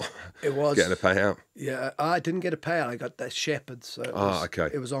or not? It was. Getting a payout? Yeah, I didn't get a payout. I got that Shepherd, so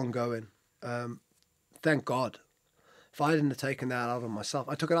it was ongoing. Thank God. If I hadn't have taken that out on myself,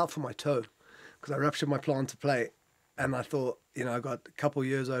 I took it out for my toe because I ruptured my plantar plate, and I thought, I got a couple of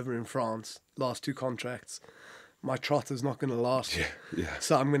years over in France, last 2 contracts. My trotter's not going to last. Yeah.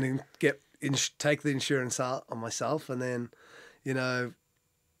 So I'm going to take the insurance out on myself, and then,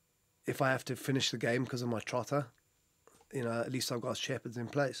 if I have to finish the game because of my trotter, at least I've got Shepherds in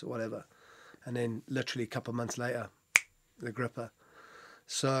place or whatever. And then literally a couple of months later, the gripper.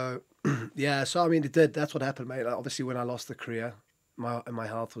 So, so I mean, it did. That's what happened, mate. Like, obviously, when I lost the career, my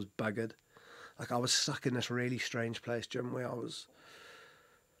health was buggered. Like, I was stuck in this really strange place, Jim, where I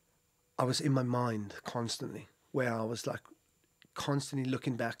was in my mind constantly, where I was like constantly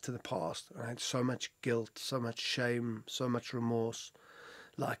looking back to the past. And I had so much guilt, so much shame, so much remorse,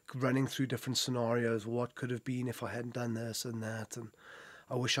 like running through different scenarios. What could have been if I hadn't done this and that, and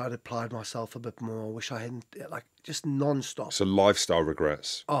I wish I'd applied myself a bit more. I wish I hadn't, like, just non-stop. So lifestyle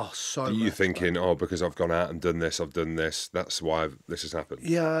regrets. Oh, so much. Are you thinking, because I've gone out and done this, that's why this has happened?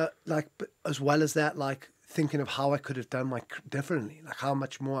 Yeah, like, but as well as that, like, thinking of how I could have done differently, like how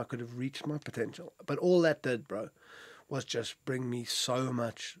much more I could have reached my potential. But all that did, bro, was just bring me so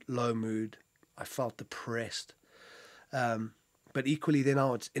much low mood. I felt depressed. But equally then I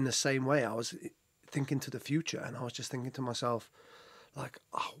was in the same way. I was thinking to the future, and I was just thinking to myself, like,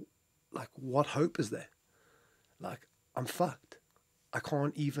 what hope is there? Like, I'm fucked. I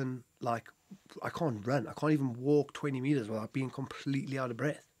can't even, I can't run. I can't even walk 20 meters without being completely out of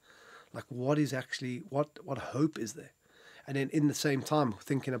breath. Like, what is actually, what hope is there? And then in the same time,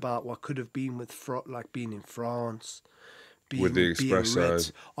 thinking about what could have been with, being in France, with the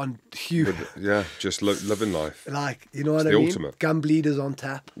espresso, on huge, just living life. Like, you know what I mean? Ultimate. Gum bleeders on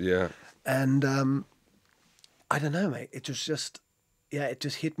tap. Yeah. And I don't know, mate. It was just, it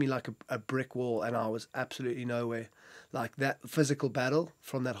just hit me like a brick wall, and I was absolutely nowhere. Like, that physical battle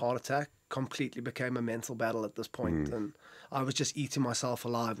from that heart attack completely became a mental battle at this point. And I was just eating myself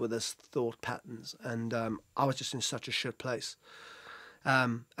alive with this thought patterns, and I was just in such a shit place.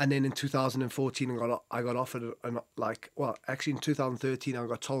 And then in 2014, I got offered, actually in 2013, I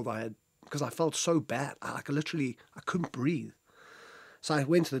got told because I felt so bad. I couldn't breathe. So I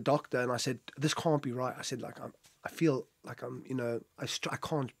went to the doctor and I said, this can't be right. I said, I feel like I'm, I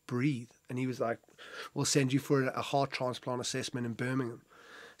can't breathe. And he was like, we'll send you for a heart transplant assessment in Birmingham.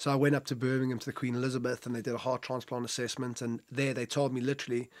 So I went up to Birmingham to the Queen Elizabeth, and they did a heart transplant assessment. And there they told me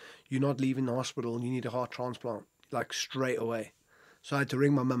literally, you're not leaving the hospital, and you need a heart transplant, like, straight away. So I had to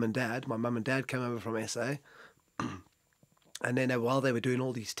ring my mum and dad. My mum and dad came over from SA. And then while they were doing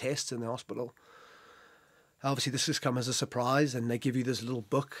all these tests in the hospital, obviously this has come as a surprise, and they give you this little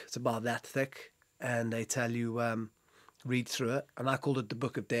book. It's about that thick, and they tell you, read through it. And I called it the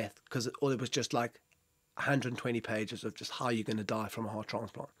Book of Death, because it was just like 120 pages of just how you're going to die from a heart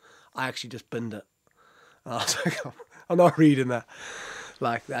transplant. I actually just binned it. And I was like, I'm not reading that.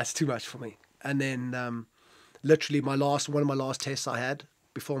 Like, that's too much for me. And then literally one of my last tests I had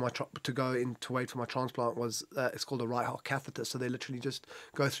before to go in to wait for my transplant was, it's called a right heart catheter. So they literally just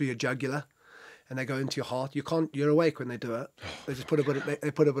go through your jugular, and they go into your heart. You're awake when they do it. They just put a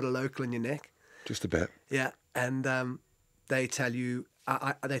bit of local in your neck. Just a bit. Yeah. And they tell you,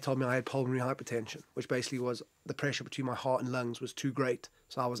 they told me I had pulmonary hypertension, which basically was the pressure between my heart and lungs was too great.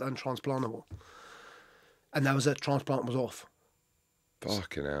 So I was untransplantable. And that was it. Transplant was off.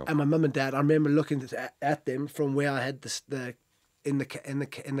 Fucking hell. And my mum and dad, I remember looking at them from where I had in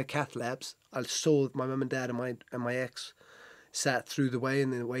the cath labs. I saw my mum and dad and my ex sat through the way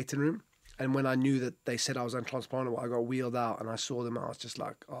in the waiting room. And when I knew that they said I was untransplantable, I got wheeled out and I saw them. I was just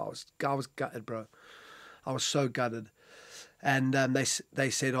like, I was gutted, bro. I was so gutted. And they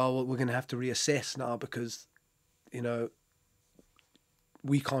said, oh, well, we're going to have to reassess now because,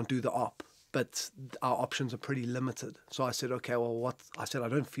 we can't do the op, but our options are pretty limited. So I said, okay, well, I said, I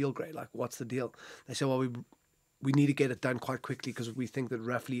don't feel great. Like, what's the deal? They said, well, we need to get it done quite quickly because we think that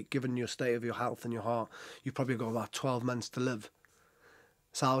roughly, given your state of your health and your heart, you've probably got about 12 months to live.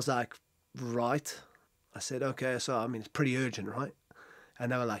 So I was like, right. I said, okay, so, I mean, it's pretty urgent, right?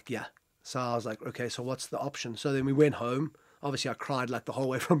 And they were like, yeah. So I was like, okay, so what's the option? So then we went home. Obviously, I cried like the whole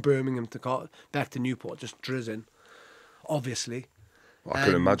way from Birmingham back to Newport, just drizzing. obviously. I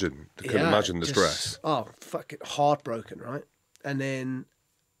couldn't imagine. I couldn't imagine the stress. Oh, fucking heartbroken, right? And then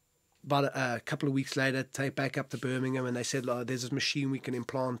about a couple of weeks later, take back up to Birmingham, and they said, "Oh, there's this machine we can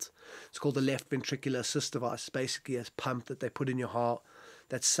implant. It's called the left ventricular assist device. Basically, it's a pump that they put in your heart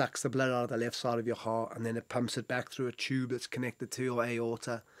that sucks the blood out of the left side of your heart, and then it pumps it back through a tube that's connected to your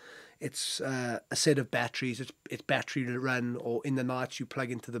aorta. It's a set of batteries. It's battery run, or in the nights you plug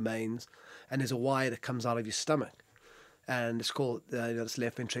into the mains, and there's a wire that comes out of your stomach. And it's called this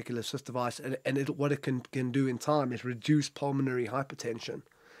left ventricular assist device. And what it can do in time is reduce pulmonary hypertension,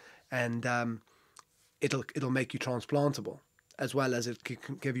 and it'll make you transplantable, as well as it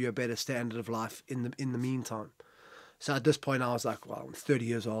can give you a better standard of life in the meantime. So at this point, I was like, well, I'm 30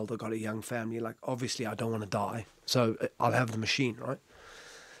 years old. I've got a young family. Like, obviously, I don't want to die, so I'll have the machine, right?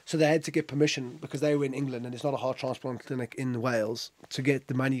 So they had to get permission, because they were in England and it's not a heart transplant clinic in Wales, to get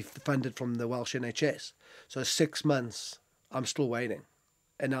the money funded from the Welsh NHS. So 6 months, I'm still waiting.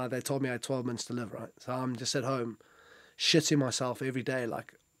 And now they told me I had 12 months to live, right? So I'm just at home shitting myself every day,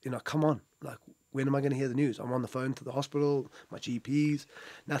 like, come on. Like, when am I going to hear the news? I'm on the phone to the hospital, my GPs,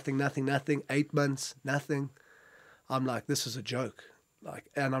 nothing, 8 months, nothing. I'm like, this is a joke. Like,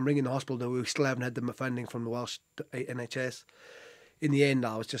 and I'm ringing the hospital, we still haven't had the funding from the Welsh NHS. In the end,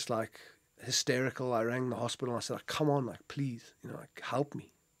 I was just like hysterical. I rang the hospital and I said, like, come on, like, please, like, help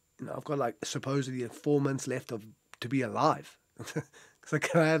me. I've got like supposedly 4 months left to be alive. So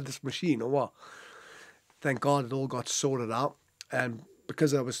can I have this machine or what? Thank God it all got sorted out. And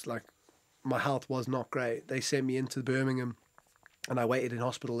because I was like, my health was not great, they sent me into Birmingham, and I waited in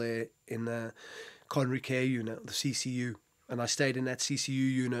hospital there in the coronary care unit, the CCU. And I stayed in that CCU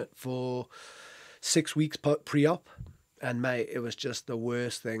unit for 6 weeks pre-op. And mate, it was just the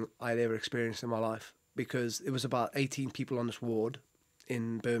worst thing I'd ever experienced in my life, because it was about 18 people on this ward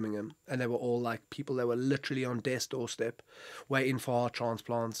in Birmingham, and they were all like people that were literally on death's doorstep, waiting for heart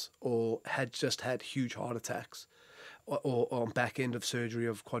transplants, or had just had huge heart attacks, or on back end of surgery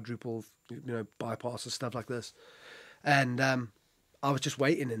of quadruple, bypass and stuff like this. And I was just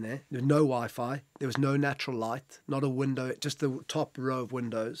waiting in there. There was no Wi-Fi. There was no natural light, not a window, just the top row of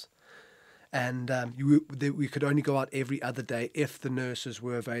windows. And we could only go out every other day if the nurses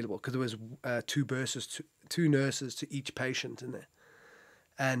were available, because there was two nurses to each patient in there.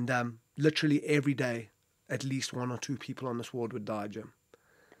 And literally every day, at least 1 or 2 people on this ward would die, Jim.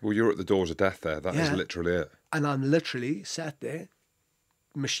 Well, you're at the doors of death there. That is literally it. And I'm literally sat there,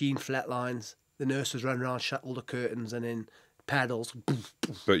 machine flatlines, the nurses run around, shut all the curtains, and then paddles.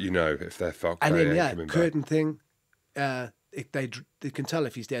 But if they're fucked, and they then, ain't coming curtain back. thing, they can tell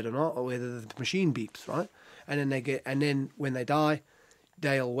if he's dead or not, or whether the machine beeps, right? And then when they die,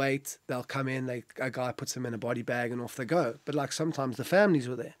 they'll wait, they'll come in, a guy puts them in a body bag and off they go. But like sometimes the families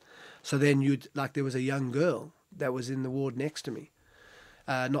were there. So then there was a young girl that was in the ward next to me,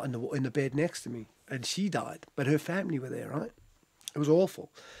 not in the bed next to me, and she died, but her family were there, right? It was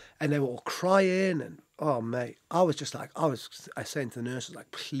awful. And they were all crying, and oh mate, I was saying to the nurses, like,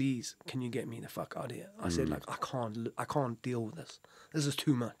 please, can you get me the fuck out of here? I said, like, I can't deal with this. This is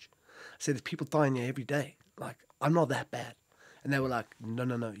too much. I said, there's people dying here every day. Like, I'm not that bad. And they were like,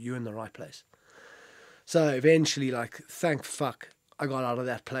 no, you're in the right place. So eventually, like, thank fuck, I got out of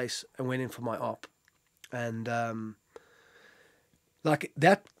that place and went in for my op. And like,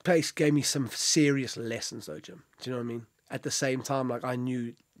 that place gave me some serious lessons though, Jim. Do you know what I mean? At the same time, like, I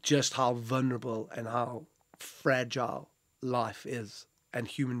knew just how vulnerable and how fragile life is and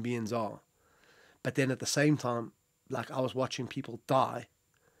human beings are. But then at the same time, like, I was watching people die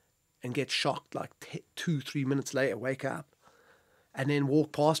and get shocked, like 2-3 minutes later, wake up, and then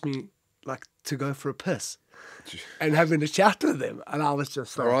walk past me, like, to go for a piss and having a chat with them. And I was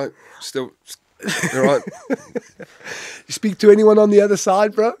just like... All right, still... All right. You speak to anyone on the other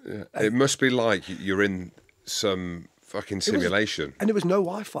side, bro? Yeah. It must be like you're in some fucking simulation. And there was no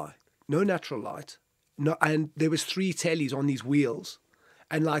Wi-Fi, no natural light, and there was 3 tellies on these wheels,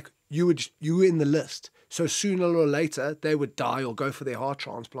 and like you were in the list. So sooner or later they would die or go for their heart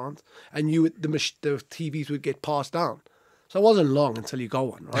transplant, and the TVs would get passed down. So it wasn't long until you got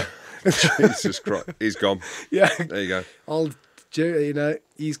one, right? Jesus Christ, he's gone. Yeah, there you go. Old Jerry,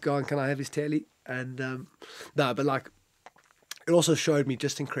 he's gone. Can I have his telly? And no, but like, it also showed me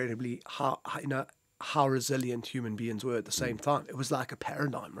just incredibly how resilient human beings were at the same time. It was like a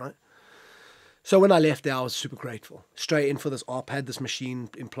paradigm, right? So when I left there, I was super grateful. Straight in for this op, had this machine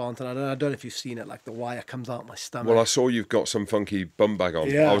implanted. I don't know if you've seen it, like the wire comes out my stomach. Well, I saw you've got some funky bum bag on.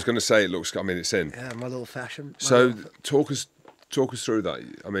 Yeah. I was going to say it's in. Yeah, my little fashion. So talk us through that.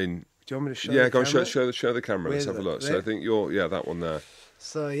 I mean, do you want me to show? Yeah, the go camera? show the camera. Let's have a look. There? So I think that one there.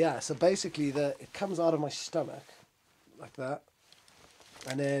 So yeah, so basically it comes out of my stomach like that.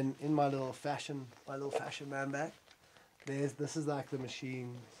 And then in my little fashion man bag, this is like the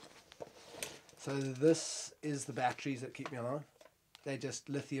machine. So this is the batteries that keep me alive. They're just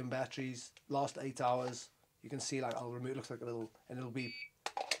lithium batteries, last 8 hours. You can see like I'll remove, it looks like a little, and it'll beep.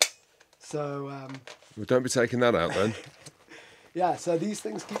 So well, don't be taking that out then. yeah, so these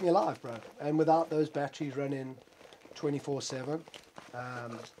things keep me alive, bro. And without those batteries running 24/7,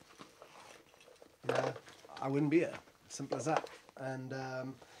 I wouldn't be here. Simple as that. And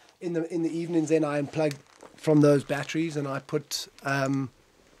in the evenings, then I unplug from those batteries, and I plug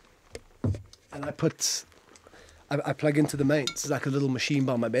into the mains. It's like a little machine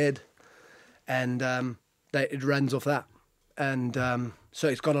by my bed, and it runs off that. And so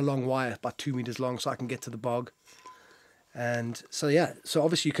it's got a long wire, about 2 meters long, so I can get to the bog. And so yeah, so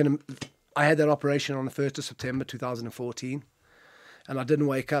obviously I had that operation on the 1st of September 2014, and I didn't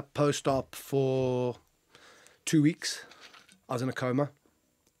wake up post-op for 2 weeks. I was in a coma,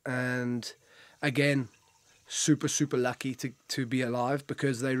 and again, super lucky to be alive,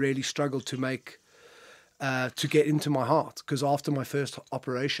 because they really struggled to get into my heart, because after my first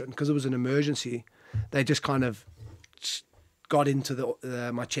operation, because it was an emergency, they just kind of got into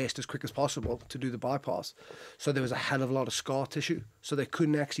my chest as quick as possible to do the bypass. So there was a hell of a lot of scar tissue, so they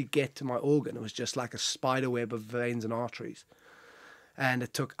couldn't actually get to my organ. It was just like a spider web of veins and arteries, and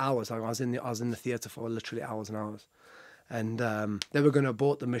it took hours. Like I was in the theatre for literally hours and hours. And they were going to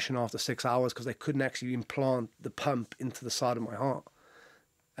abort the mission after 6 hours because they couldn't actually implant the pump into the side of my heart.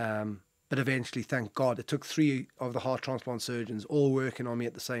 But eventually, thank God, it took 3 of the heart transplant surgeons all working on me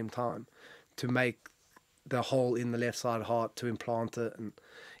at the same time to make the hole in the left side heart, to implant it and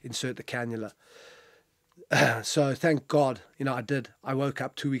insert the cannula. So thank God, I did. I woke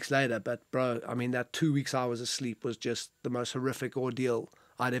up 2 weeks later, but bro, I mean, that 2 weeks I was asleep was just the most horrific ordeal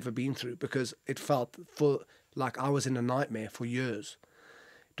I'd ever been through, because it felt like I was in a nightmare for years.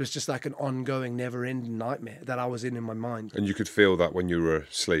 It was just like an ongoing, never-ending nightmare that I was in my mind. And you could feel that when you were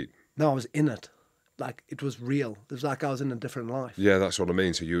asleep? No, I was in it. Like, it was real. It was like I was in a different life. Yeah, that's what I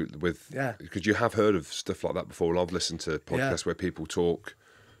mean. So because you have heard of stuff like that before, and I've listened to podcasts where people talk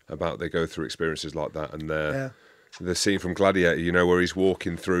about they go through experiences like that, and the scene from Gladiator, where he's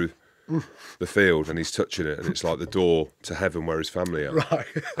walking through the field and he's touching it, and it's like the door to heaven where his family are. Right.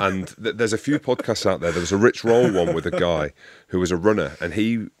 And there's a few podcasts out there. There was a Rich Roll one with a guy who was a runner, and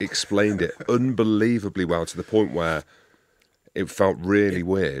he explained it unbelievably well, to the point where it felt really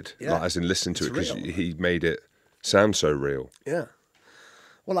weird, like, as in listening to it, because he made it sound so real. Yeah.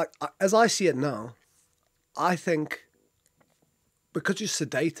 Well, like, as I see it now, I think because you're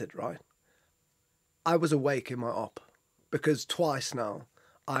sedated, right? I was awake in my op, because twice now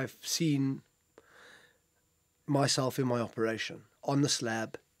I've seen myself in my operation on the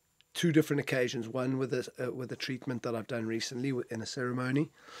slab, 2 different occasions. One with a treatment that I've done recently in a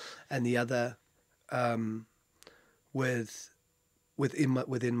ceremony, and the other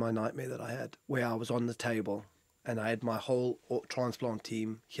within my nightmare that I had, where I was on the table and I had my whole transplant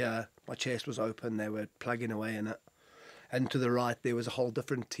team here. My chest was open. They were plugging away in it. And to the right, there was a whole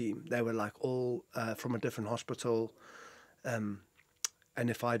different team. They were like all from a different hospital. And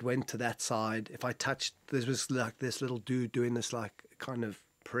if I'd went to that side, if I touched, there was like this little dude doing this like kind of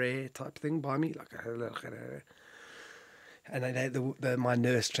prayer type thing by me, like, and my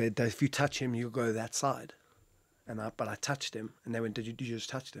nurse said, if you touch him, you'll go that side. But I touched him, and they went, did you just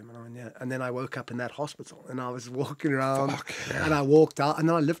touch him? And I went, yeah. And then I woke up in that hospital, and I was walking around, and I walked out, and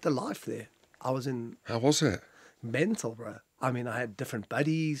then I lived a life there. I was in... How was it? Mental, bro. I mean, I had different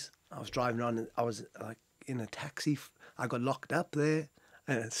buddies. I was driving around, and I was like in a taxi. I got locked up there.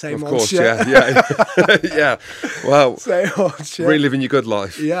 Same old shit. Yeah. Yeah. Wow. Same old shit. Reliving your good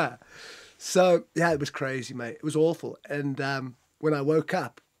life. Yeah. So, yeah, it was crazy, mate. It was awful. And when I woke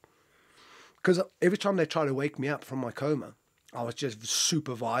up, because every time they tried to wake me up from my coma, I was just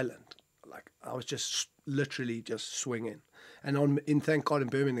super violent. Like, I was just literally just swinging. And thank God in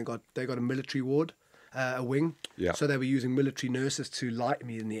Birmingham, they got a military ward, a wing. Yeah. So they were using military nurses to light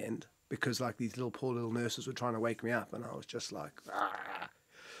me in the end, because like these poor little nurses were trying to wake me up, and I was just like, ah.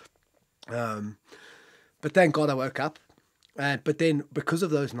 But thank God I woke up. But then because of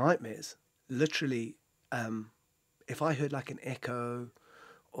those nightmares, literally, if I heard like an echo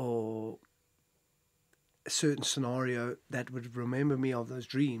or a certain scenario that would remember me of those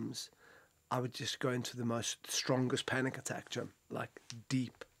dreams, I would just go into the strongest panic attack, Jim. Like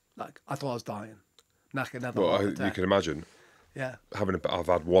deep. Like I thought I was dying. Like another heart attack. You can imagine. Yeah. I've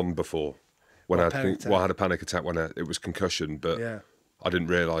had one before when I had a panic attack when it was concussion, but I didn't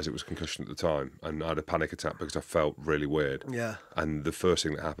realise it was concussion at the time, and I had a panic attack because I felt really weird. Yeah. And the first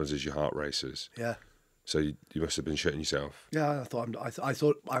thing that happens is your heart races. Yeah. So you must have been shitting yourself. Yeah, I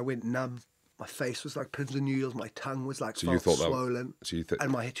thought I went numb. My face was like pins and needles. My tongue was like So you thought swollen. That,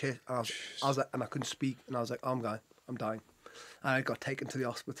 and my chest, I was like, and I couldn't speak. And I was like, I'm dying. And I got taken to the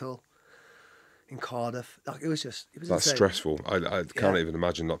hospital in Cardiff. Like it was That's insane. stressful. I can't even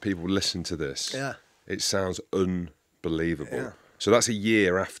imagine. Like people listen to this. Yeah. It sounds unbelievable. Yeah. So that's a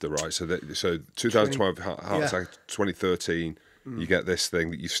year after, right? So 2012 heart attack, 2013, you get this thing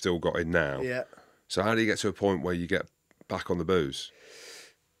that you've still got in now. Yeah. So how do you get to a point where you get back on the booze?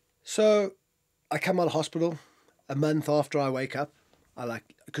 So I come out of hospital a month after I wake up.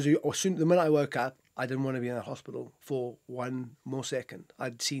 Because the minute I woke up, I didn't want to be in the hospital for one more second.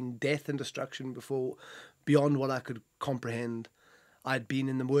 I'd seen death and destruction before, beyond what I could comprehend. I'd been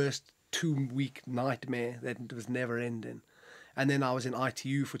in the worst 2-week nightmare that was never ending. And then I was in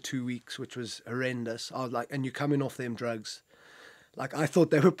ITU for 2 weeks, which was horrendous. I was like, and you're coming off them drugs. Like, I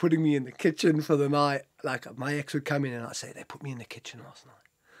thought they were putting me in the kitchen for the night. Like, my ex would come in and I'd say, they put me in the kitchen last night.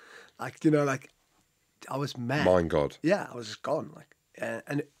 Like, you know, like, I was mad. My God. Yeah, I was just gone. Like,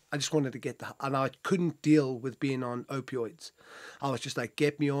 and I just wanted to and I couldn't deal with being on opioids. I was just like,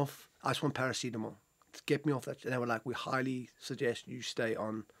 get me off. I just want paracetamol. Get me off that. And they were like, we highly suggest you stay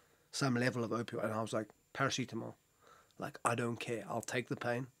on some level of opioid. And I was like, paracetamol. Like, I don't care. I'll take the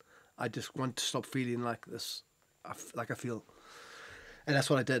pain. I just want to stop feeling like this, like I feel. And that's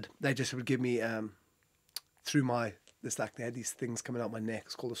what I did. They just would give me, through they had these things coming out my neck.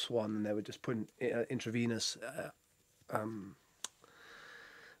 It's called a swan. And they would just put in intravenous,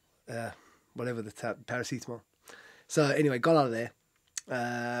 whatever paracetamol. So anyway, got out of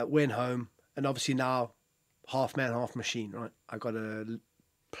there, went home. And obviously now, half man, half machine, right? I got to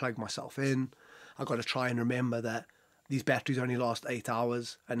plug myself in. I got to try and remember that these batteries only last 8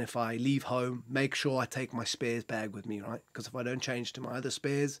 hours, and if I leave home, make sure I take my spares bag with me, right? Because if I don't change to my other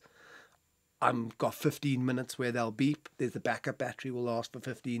spares, I've got 15 minutes where they'll beep. There's the backup battery will last for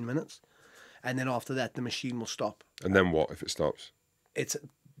 15 minutes, and then after that, the machine will stop. And then what if it stops? It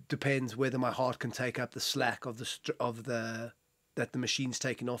depends whether my heart can take up the slack of the that the machine's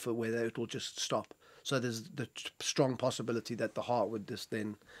taken off, or whether it will just stop. So there's the strong possibility that the heart would just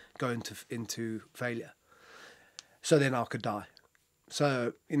then go into failure. So then I could die.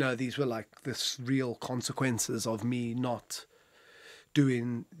 So, you know, these were like this real consequences of me not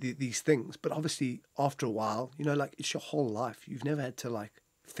doing these things. But obviously, after a while, you know, like it's your whole life. You've never had to like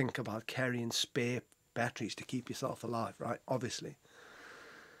think about carrying spare batteries to keep yourself alive, right? Obviously.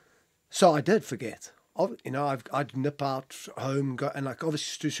 So I did forget. You know, I'd nip out home, and like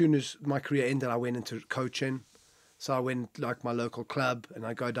obviously as soon as my career ended, I went into coaching. So I went like my local club, and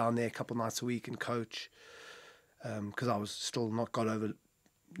I go down there a couple of nights a week and coach. Because I was still not got over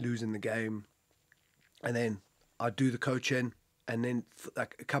losing the game. And then I'd do the coaching, and then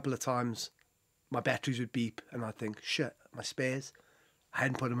like a couple of times my batteries would beep, and I'd think, shit, my spares, I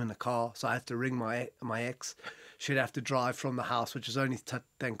hadn't put them in the car, so I had to ring my ex. She'd have to drive from the house, which is only,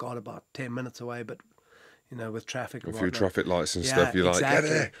 thank God, about 10 minutes away, but, you know, with traffic. A few traffic lights and stuff, you're exactly.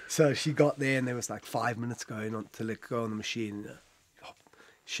 Like, get it. So she got there, and there was like 5 minutes going on to let go on the machine.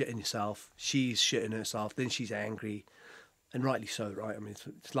 Shitting yourself, she's shitting herself, then she's angry, and rightly so, right? I mean,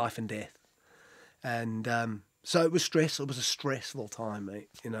 it's life and death. And so it was stressful. It was a stressful time, mate,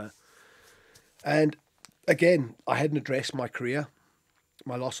 you know. And again, I hadn't addressed my career,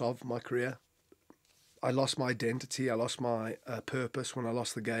 my loss of my career. I lost my identity. I lost my purpose when I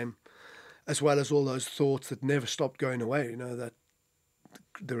lost the game, as well as all those thoughts that never stopped going away, you know, that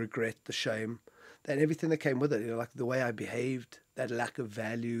the regret, the shame, and everything that came with it, you know, like the way I behaved, that lack of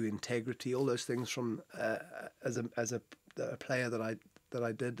value, integrity, all those things from as a player that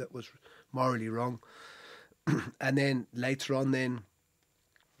I did that was morally wrong. And then later on, then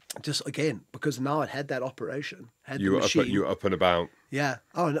just again, because now I'd had that operation, you were up and about. Yeah.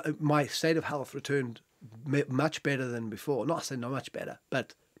 Oh, no, my state of health returned much better than before. Not saying not much better,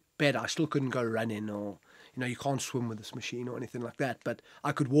 but better. I still couldn't go running, or you know, you can't swim with this machine or anything like that. But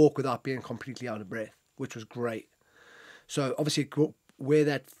I could walk without being completely out of breath, which was great. So obviously,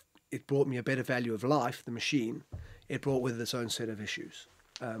 it brought me a better value of life, the machine, it brought with its own set of issues.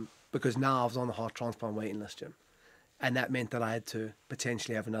 Because now I was on the heart transplant waiting list, Jim. And that meant that I had to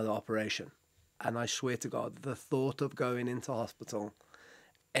potentially have another operation. And I swear to God, the thought of going into hospital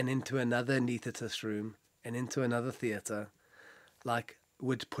and into another anaesthetist room and into another theatre, like,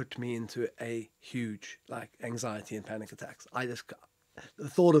 would put me into a huge, like, anxiety and panic attacks. The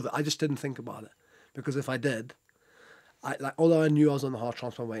thought of it, I just didn't think about it. Because if I did, although I knew I was on the heart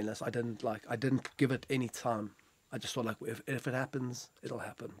transplant waiting list, I didn't give it any time. I just thought, like, if it happens, it'll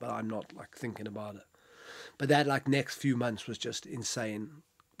happen. But I'm not, like, thinking about it. But that, like, next few months was just insane.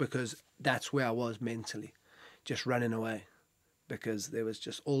 because that's where I was mentally, just running away, because there was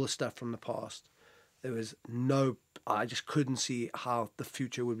just all the stuff from the past. There was I just couldn't see how the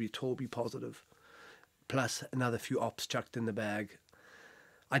future would be positive. Plus another few ops chucked in the bag.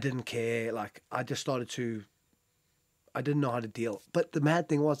 I didn't care. Like, I just I didn't know how to deal. But the mad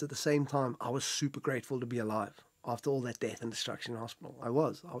thing was, at the same time, I was super grateful to be alive. After all that death and destruction in hospital, I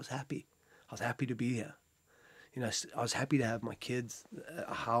was happy. I was happy to be here. You know, I was happy to have my kids,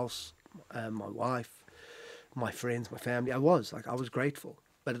 a house, my wife, my friends, my family. I was grateful.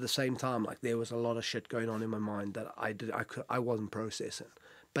 But at the same time, like, there was a lot of shit going on in my mind that I wasn't processing.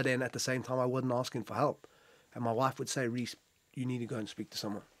 But then at the same time, I wasn't asking for help. And my wife would say, Rhys, you need to go and speak to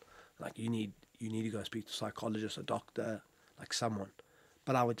someone. Like, you need to go and speak to a psychologist, a doctor, like someone.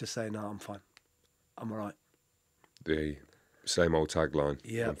 But I would just say, no, I'm fine. I'm all right. The same old tagline.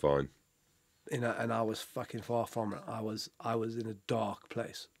 Yeah. I'm fine. And I was fucking far from it. I was in a dark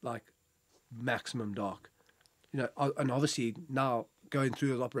place, like maximum dark. You know, and obviously now going through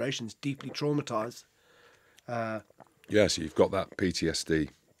those operations, deeply traumatized. Yeah, so you've got that PTSD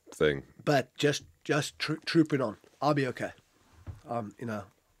thing. But just trooping on. I'll be okay. You know,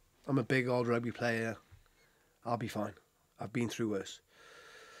 I'm a big old rugby player. I'll be fine. I've been through worse.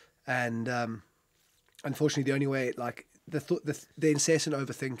 And unfortunately, the only way, like, the incessant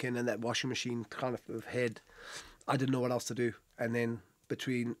overthinking and that washing machine kind of head, I didn't know what else to do. And then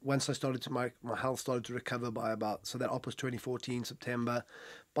once I started to, my health started to recover by about, so that op was 2014, September.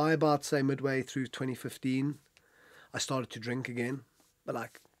 By about, say, midway through 2015, I started to drink again. But,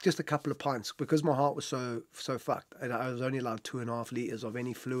 like, just a couple of pints, because my heart was so fucked. And I was only allowed 2.5 litres of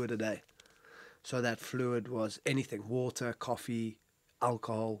any fluid a day. So that fluid was anything: water, coffee,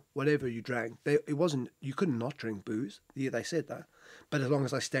 alcohol, whatever you drank. You couldn't not drink booze. Yeah, they said that. But as long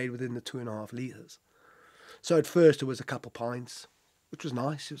as I stayed within the 2.5 litres. So at first it was a couple pints, which was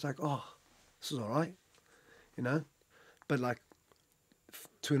nice. It was like, oh, this is all right, you know. But like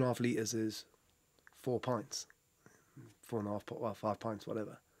 2.5 litres is 4 pints. 4.5, well, 5 pints,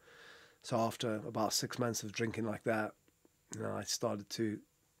 whatever. So after about 6 months of drinking like that, you know, I started to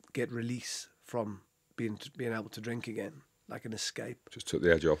get release from being able to drink again, like an escape. Just took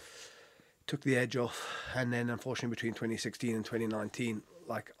the edge off. Took the edge off. And then unfortunately between 2016 and 2019,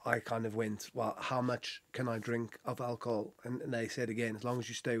 like, I kind of went, well, how much can I drink of alcohol? And they said again, as long as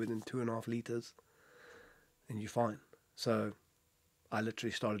you stay within 2.5 litres, then you're fine. So I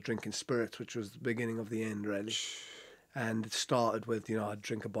literally started drinking spirits, which was the beginning of the end, really. And it started with, you know, I'd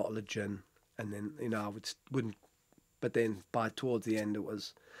drink a bottle of gin, and then, you know, wouldn't. But then towards the end, it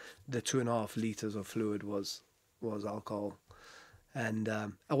was the 2.5 litres of fluid was alcohol, and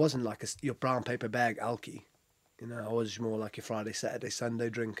I wasn't like your brown paper bag alky, you know. I was more like your Friday, Saturday, Sunday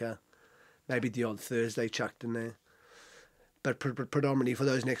drinker, maybe the odd Thursday chucked in there. But predominantly for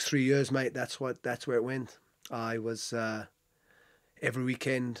those next 3 years, mate, that's where it went. I was every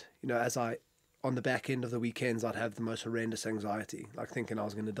weekend, you know, on the back end of the weekends, I'd have the most horrendous anxiety, like thinking I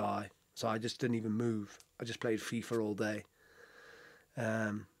was going to die. So I just didn't even move. I just played FIFA all day.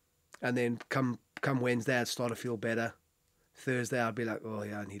 And then come Wednesday, I'd start to feel better. Thursday, I'd be like, oh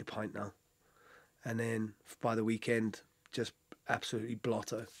yeah, I need a pint now. And then by the weekend, just absolutely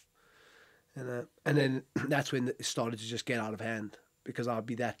blotto. And then that's when it started to just get out of hand, because I'd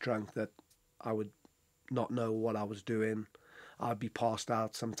be that drunk that I would not know what I was doing. I'd be passed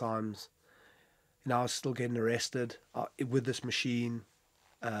out sometimes. You know, I was still getting arrested with this machine,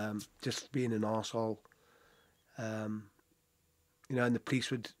 just being an arsehole. You know, and the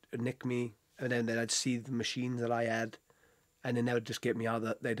police would nick me, and then they'd see the machines that I had, and then they would just get me out.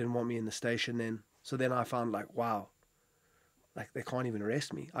 They didn't want me in the station then. So then I found, like, wow, like, they can't even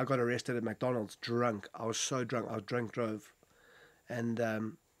arrest me. I got arrested at McDonald's drunk. I was so drunk. I was drunk drove. And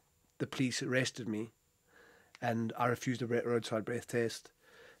the police arrested me, and I refused a roadside breath test.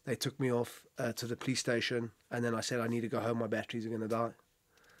 They took me off to the police station, and then I said, I need to go home, my batteries are going to die.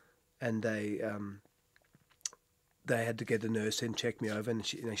 And they had to get the nurse in, check me over, and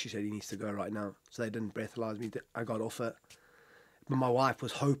she said, he needs to go right now. So they didn't breathalyze me. I got off it. But my wife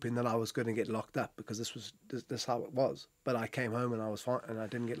was hoping that I was going to get locked up, because this how it was. But I came home and I was fine, and I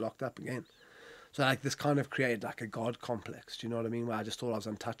didn't get locked up again. So like, this kind of created like a God complex, do you know what I mean? Where I just thought I was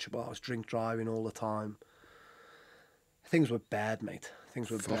untouchable. I was drink driving all the time. Things were bad, mate. Things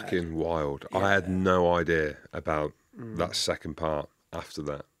were fucking bad. Wild. Yeah. I had no idea about that second part after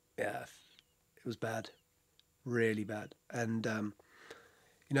that. Yeah, it was bad. Really bad. And,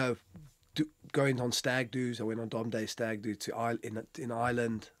 you know, going on stag do's, I went on Dom Day stag do in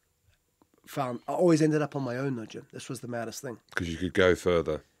Ireland. I always ended up on my own, though, Jim. This was the maddest thing. Because you could go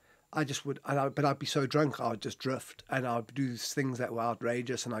further. I just would, but I'd be so drunk, I would just drift, and I'd do things that were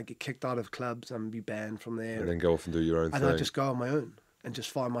outrageous, and I'd get kicked out of clubs and be banned from there. And then go off and do your own thing. And I'd just go on my own and just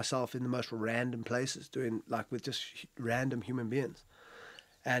find myself in the most random places, doing like with just random human beings.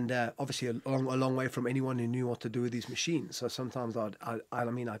 And obviously a long way from anyone who knew what to do with these machines. So sometimes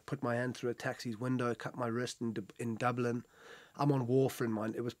I'd put my hand through a taxi's window, cut my wrist in Dublin. I'm on warfarin,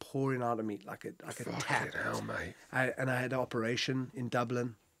 man. It was pouring out of me like a tap. Fucking hell, mate. I had an operation in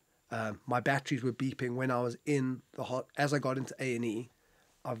Dublin. My batteries were beeping when I was in the as I got into A&E.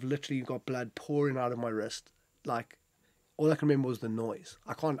 I've literally got blood pouring out of my wrist. Like, all I can remember was the noise.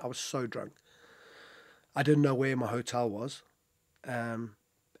 I was so drunk. I didn't know where my hotel was.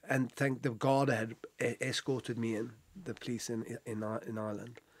 And thank the guard had escorted me in, the police in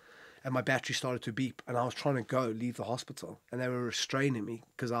Ireland. And my battery started to beep, and I was trying to leave the hospital, and they were restraining me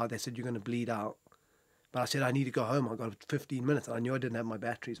because they said, you're going to bleed out. But I said, I need to go home. I got 15 minutes. And I knew I didn't have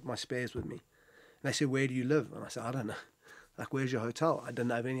my spares with me. And they said, where do you live? And I said, I don't know. Like, where's your hotel? I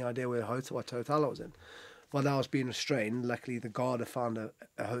didn't have any idea what hotel I was in. While I was being restrained, luckily the guard had found a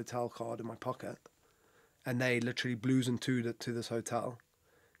hotel card in my pocket. And they literally blues and two'd it to this hotel,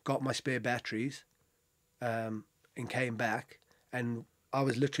 got my spare batteries, and came back. And I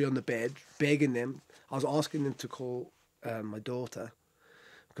was literally on the bed, begging them. I was asking them to call my daughter,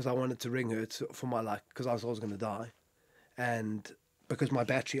 because I wanted to ring her for my life, because I was always going to die. And because my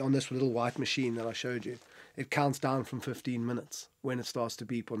battery on this little white machine that I showed you, it counts down from 15 minutes when it starts to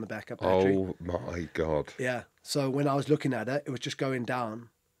beep on the backup battery. Oh my God. Yeah. So when I was looking at it, it was just going down.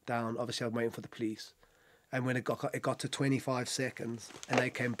 Obviously, I was waiting for the police. And when it got to 25 seconds and they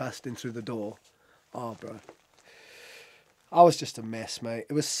came busting through the door, oh, bro. I was just a mess, mate.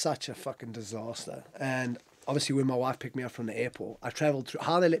 It was such a fucking disaster. And obviously, when my wife picked me up from the airport, I travelled through.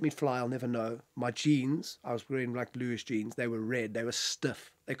 How they let me fly, I'll never know. My jeans, I was wearing like bluish jeans. They were red. They were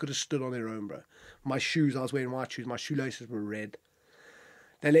stiff. They could have stood on their own, bro. My shoes, I was wearing white shoes. My shoelaces were red.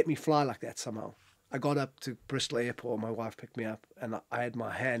 They let me fly like that somehow. I got up to Bristol Airport. My wife picked me up, and I had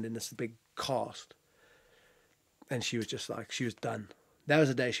my hand in this big cast. And she was just like, she was done. That was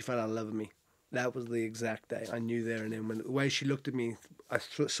the day she fell out of love with me. That was the exact day. I knew there and then. When the way she looked at me, I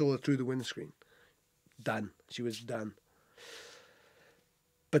saw her through the windscreen. Done. She was done.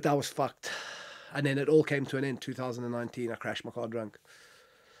 But that was fucked. And then it all came to an end. 2019, I crashed my car drunk.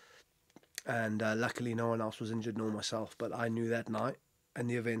 And luckily no one else was injured, nor myself. But I knew that night and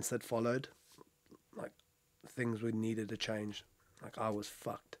the events that followed, like, things we needed to change. Like, I was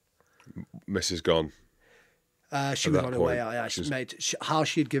fucked. Mrs. gone. She was on her way out. How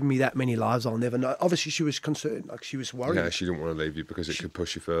she had given me that many lives, I'll never know. Obviously, she was concerned. Like, she was worried. Yeah, she didn't want to leave you because it could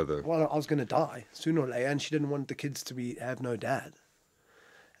push you further. Well, I was going to die sooner or later, and she didn't want the kids to have no dad.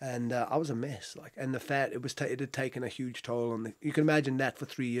 And I was a mess. Like, and the fact it had taken a huge toll on the. You can imagine that for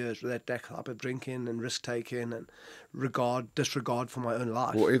 3 years, with that type of drinking and risk taking and disregard for my own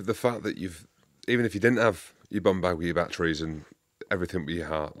life. Well, if the fact that even if you didn't have your bum bag with your batteries and everything with your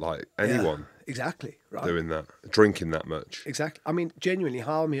heart, like anyone. Yeah, exactly. Right. Doing that, drinking that much. Exactly. I mean, genuinely,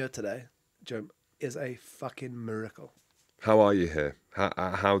 how I'm here today, Jim, is a fucking miracle. How are you here?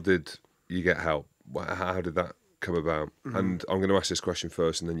 How did you get help? How did that come about? Mm-hmm. And I'm going to ask this question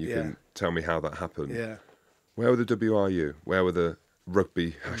first, and then you can tell me how that happened. Yeah. Where were the WRU? Where were the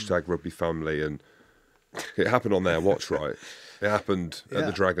rugby, #rugby family? And it happened on their watch, right? It happened at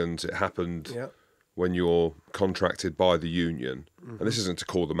the Dragons. It happened when you're contracted by the union. Mm-hmm. And this isn't to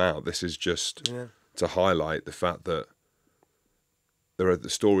call them out. This is just to highlight the fact that there are the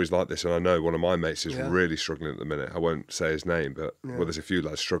stories like this. And I know one of my mates is really struggling at the minute. I won't say his name, but well, there's a few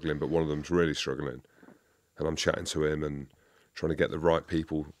lads struggling, but one of them's really struggling. And I'm chatting to him and trying to get the right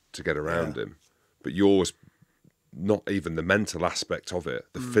people to get around him. But yours, not even the mental aspect of it,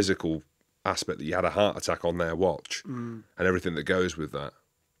 the physical aspect that you had a heart attack on their watch and everything that goes with that.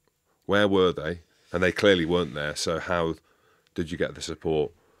 Where were they? And they clearly weren't there. So how did you get the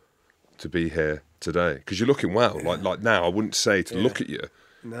support to be here today? Because you're looking well. Like now, I wouldn't say to look at you.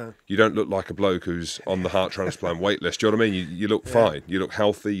 No. You don't look like a bloke who's on the heart transplant wait list. Do you know what I mean? You look fine. You look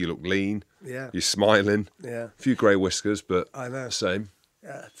healthy. You look lean. Yeah. You're smiling. Yeah. A few grey whiskers, but I know. Same.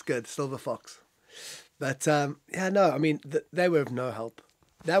 Yeah, it's good. Silver fox. But I mean, they were of no help.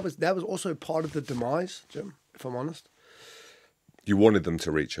 That was also part of the demise, Jim, if I'm honest. You wanted them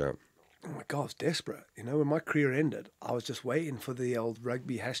to reach out. Oh my God, I was desperate. You know, when my career ended, I was just waiting for the old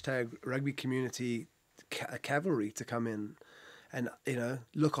rugby community cavalry to come in and, you know,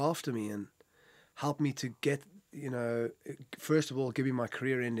 look after me and help me to get, you know, first of all, give me my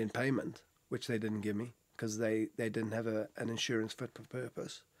career end in payment, which they didn't give me because they didn't have an insurance fit for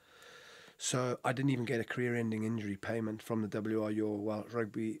purpose. So I didn't even get a career-ending injury payment from the WRU or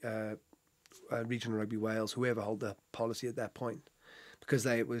Regional Rugby Wales, whoever held the policy at that point, because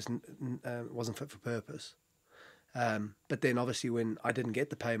it wasn't fit for purpose. But then obviously when I didn't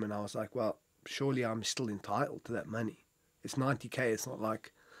get the payment, I was like, well, surely I'm still entitled to that money. It's 90k. It's not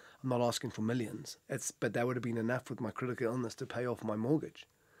like I'm not asking for millions. But that would have been enough with my critical illness to pay off my mortgage.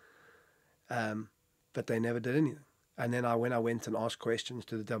 But they never did anything. And then when I went and asked questions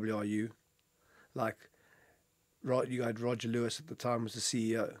to the WRU, like, you had Roger Lewis at the time was the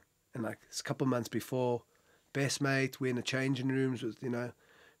CEO, and like a couple of months before, best mate, we're in the changing rooms with,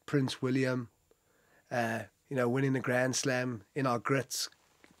 Prince William, winning the Grand Slam in our grits,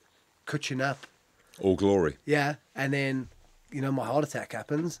 cutching up. All glory. Yeah, and then, my heart attack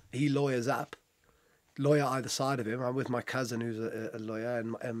happens. He lawyers up, lawyer either side of him. I'm with my cousin who's a lawyer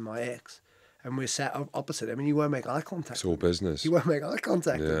and my ex, and we're sat opposite him, and he won't make eye contact. It's all business. He won't make eye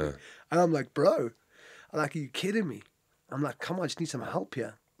contact with me. And I'm like, bro, I'm like, are you kidding me? I'm like, come on, I just need some help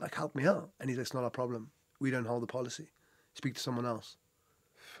here. Like, help me out. And he's like, it's not our problem. We don't hold the policy. Speak to someone else.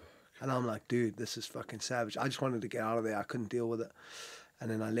 And I'm like, dude, this is fucking savage. I just wanted to get out of there. I couldn't deal with it. And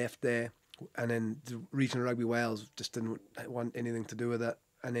then I left there. And then the Regional Rugby Wales just didn't want anything to do with it.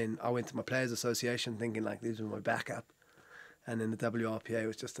 And then I went to my Players Association thinking, like, these were my backup. And then the WRPA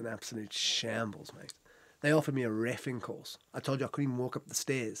was just an absolute shambles, mate. They offered me a reffing course. I told you I couldn't even walk up the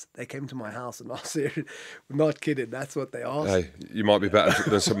stairs. They came to my house and asked, I'm not kidding, that's what they asked. Hey, you might be better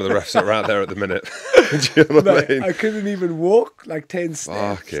than some of the refs that are out there at the minute. Do you know what I mean? I couldn't even walk like 10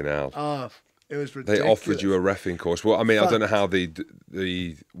 steps. Fucking hell. Oh, it was ridiculous. They offered you a reffing course. Well, I mean, I don't know how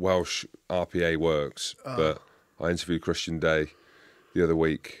the Welsh RPA works, but I interviewed Christian Day the other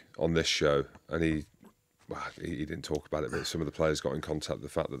week on this show, and he didn't talk about it, but some of the players got in contact with the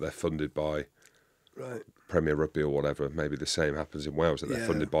fact that they're funded by Premier Rugby or whatever. Maybe the same happens in Wales, that they're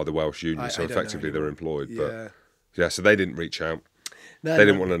funded by the Welsh Union, so effectively they're employed. But yeah, so they didn't reach out. No, they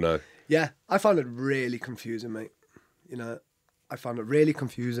didn't want to know. Yeah, I found it really confusing, mate. I found it really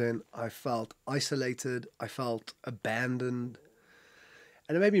confusing. I felt isolated. I felt abandoned.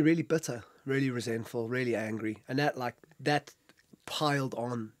 And it made me really bitter, really resentful, really angry. And that piled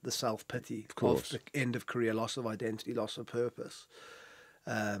on the self-pity of the end of career, loss of identity, loss of purpose.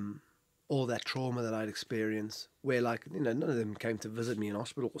 All that trauma that I'd experienced, where none of them came to visit me in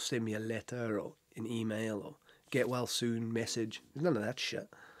hospital or send me a letter or an email or get well soon message. None of that shit.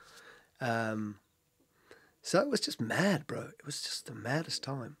 So it was just mad, bro. It was just the maddest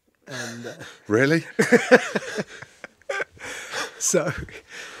time. And really? So,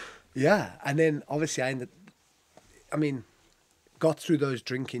 yeah. And then obviously got through those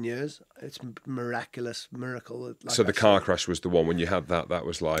drinking years. It's miracle. So the car crash was the one when you had that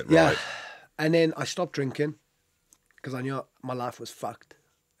was like, yeah. Right. And then I stopped drinking because I knew my life was fucked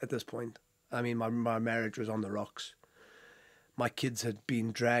at this point. I mean, my marriage was on the rocks. My kids had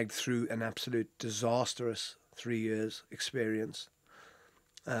been dragged through an absolute disastrous 3 years experience.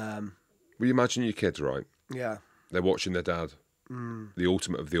 Well, you imagine your kids, right? Yeah. They're watching their dad, the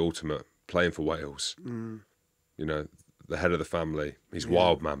ultimate of the ultimate, playing for Wales. The head of the family. He's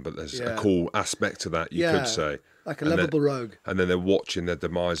wild man, but there's a cool aspect to that, you could say. Like a lovable rogue. And then they're watching the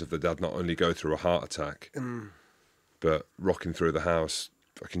demise of the dad not only go through a heart attack, but rocking through the house,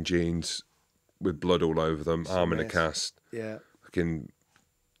 fucking jeans with blood all over them, arm in a cast. Yeah. Fucking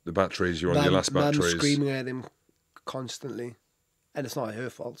the batteries, you're on your last batteries. Screaming at him constantly. And it's not her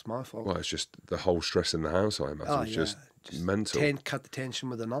fault, it's my fault. Well, it's just the whole stress in the house, I imagine. It's just mental. Cut the tension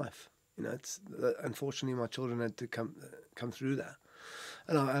with a knife. It's unfortunately my children had to come through that,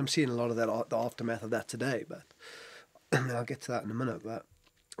 and I'm seeing a lot of that, the aftermath of that today. But I'll get to that in a minute. But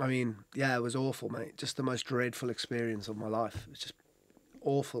I mean, yeah, it was awful, mate. Just the most dreadful experience of my life. It was just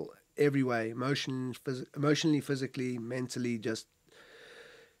awful every way, emotionally, physically, mentally. Just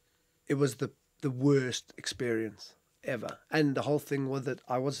it was the worst experience ever. And the whole thing was that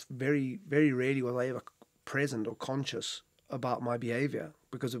I was very, very rarely was I ever present or conscious about my behavior,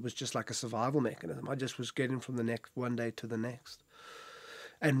 because it was just like a survival mechanism. I just was getting from the next one day to the next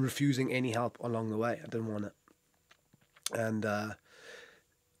and refusing any help along the way. I didn't want it. And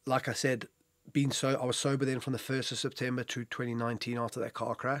like I said, I was sober then from the 1st of September to 2019 after that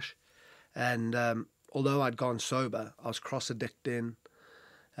car crash. And although I'd gone sober, I was cross-addicting.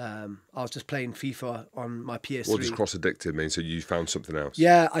 I was just playing FIFA on my PS3. What does cross-addicted mean? So you found something else?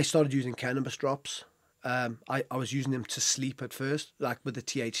 Yeah, I started using cannabis drops. I was using them to sleep at first, like with the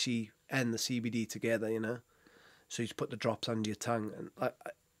THC and the CBD together, So you just put the drops under your tongue, and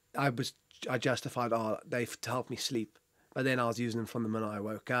I justified, they to help me sleep. But then I was using them from the minute I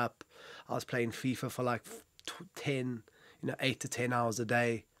woke up. I was playing FIFA for like 8 to 10 hours a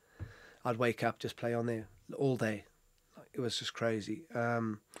day. I'd wake up, just play on there all day. Like, it was just crazy.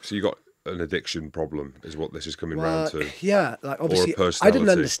 So you got an addiction problem, is what this is coming round to. Yeah, like obviously, Or a personality.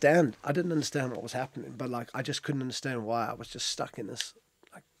 I didn't understand what was happening, but like I just couldn't understand why I was just stuck in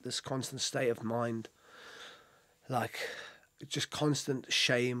this constant state of mind, like just constant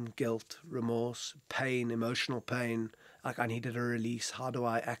shame, guilt, remorse, pain, emotional pain. Like I needed a release. How do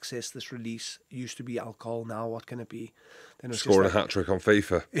I access this release? Used to be alcohol. Now what can it be? Then it was Scoring just a hat trick on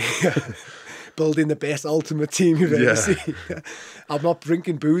FIFA. yeah, building the best ultimate team you've ever seen. I'm not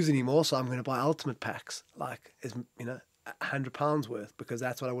drinking booze anymore, so I'm going to buy ultimate packs. Like, is £100 worth, because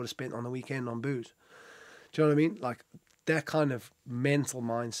that's what I would have spent on the weekend on booze. Do you know what I mean? Like that kind of mental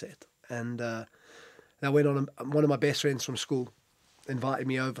mindset. And I went on. One of my best friends from school invited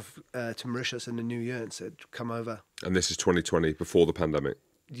me over to Mauritius in the new year and said, "Come over." And this is 2020, before the pandemic.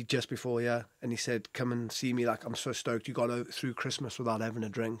 Just before, yeah. And he said, "Come and see me. Like, I'm so stoked you got through Christmas without having a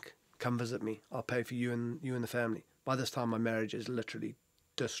drink. Come visit me. I'll pay for you and the family." By this time, my marriage is literally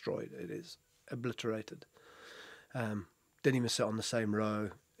destroyed. It is obliterated. Didn't even sit on the same row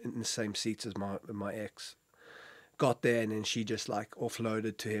in the same seats as my ex. Got there, and then she just like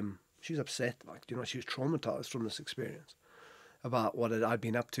offloaded to him. She was upset. Like, she was traumatized from this experience about what I'd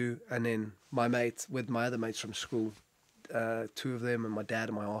been up to. And then my mates, with my other mates from school, two of them and my dad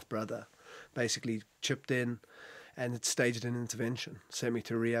and my half brother, basically chipped in and it staged an intervention, sent me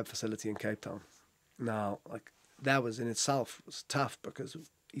to a rehab facility in Cape Town. Now, like, that was in itself was tough, because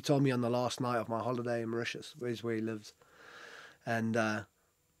he told me on the last night of my holiday in Mauritius, where he lives, and I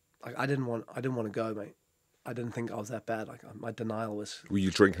didn't want to go, mate. I didn't think I was that bad. Like, my denial was. Were you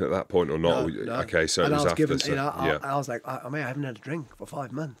drinking at that point or not? No. Okay, so and it was after. Given, I was like, I haven't had a drink for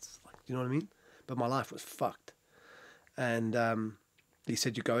 5 months. Like, do you know what I mean? But my life was fucked. And he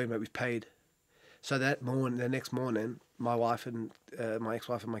said, "You're going, mate. We've paid." So the next morning, my wife and my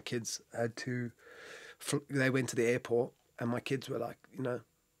ex-wife and my kids had to. They went to the airport, and my kids were like,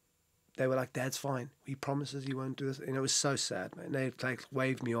 they were like, "Dad's fine. He promises he won't do this." And it was so sad, man. They like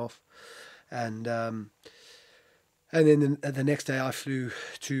waved me off, and then the next day I flew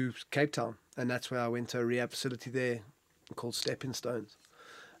to Cape Town, and that's where I went to a rehab facility there called Stepping Stones,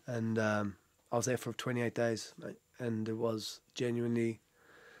 and I was there for 28 days, mate. And it was genuinely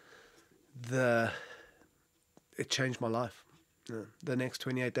it changed my life. The next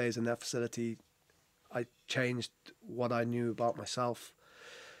 28 days in that facility, I changed what I knew about myself.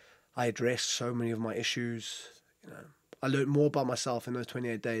 I addressed so many of my issues. I learned more about myself in those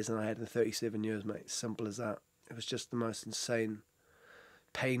 28 days than I had in 37 years, mate. Simple as that. It was just the most insane,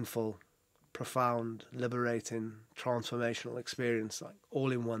 painful, profound, liberating, transformational experience, like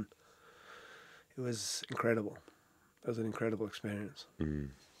all in one. It was incredible. It was an incredible experience.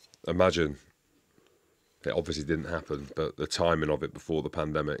 Imagine, it obviously didn't happen, but the timing of it before the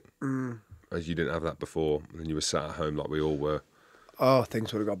pandemic, as you didn't have that before, and you were sat at home like we all were. Oh,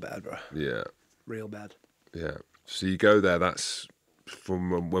 things would have got bad, bro. Yeah. Real bad. Yeah. So you go there, that's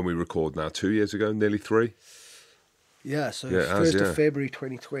from when we record now, 2 years ago, nearly 3? Yeah, so 1st of February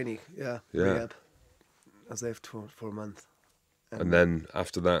 2020, rehab. I was there for a month. And then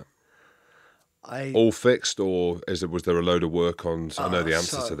after that, all fixed, or was there a load of work on? I know the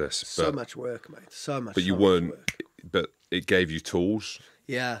answer to this. But, so much work, mate. So much. But you weren't. But it gave you tools.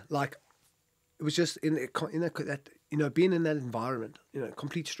 Yeah, like it was just in that being in that environment,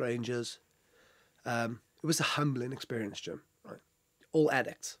 complete strangers. It was a humbling experience, Jim. Right, all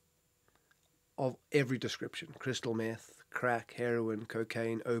addicts of every description: crystal meth, crack, heroin,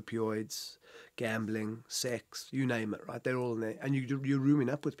 cocaine, opioids, gambling, sex, you name it. Right, they're all in there, and you're rooming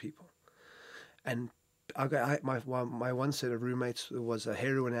up with people. And my one set of roommates was a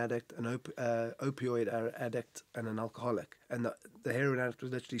heroin addict, an opioid addict, and an alcoholic. And the heroin addict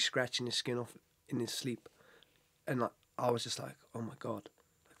was literally scratching his skin off in his sleep. And I was just like, oh my God,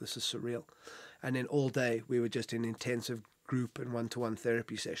 this is surreal. And then all day we were just in intensive group and one-to-one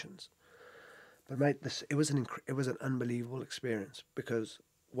therapy sessions. But mate, it was an unbelievable experience, because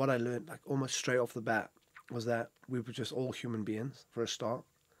what I learned, like almost straight off the bat, was that we were just all human beings for a start.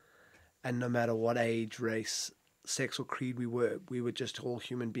 And no matter what age, race, sex or creed we were just all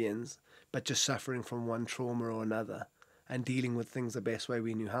human beings, but just suffering from one trauma or another and dealing with things the best way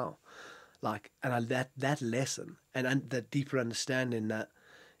we knew how. Like, and that lesson and the deeper understanding that,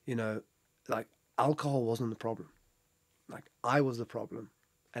 like, alcohol wasn't the problem. Like, I was the problem,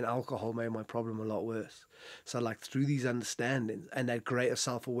 and alcohol made my problem a lot worse. So, like, through these understandings and that greater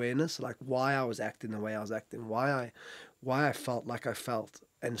self-awareness, like why I was acting the way I was acting, why I felt like I felt,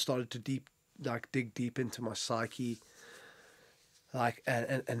 and started to dig deep into my psyche, like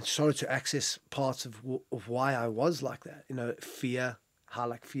and started to access parts of why I was like that. Fear, how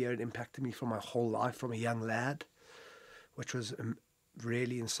like fear had impacted me for my whole life from a young lad, which was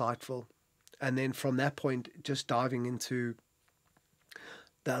really insightful. And then from that point, just diving into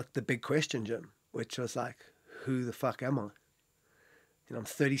the big question, Jim, which was like, who the fuck am I? You know, I'm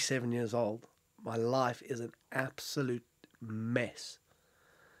 37 years old. My life is an absolute mess.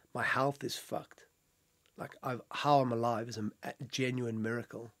 My health is fucked. Like, how I'm alive is a genuine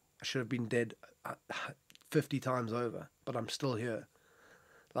miracle. I should have been dead 50 times over, but I'm still here.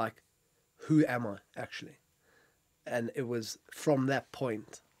 Like, who am I, actually? And it was from that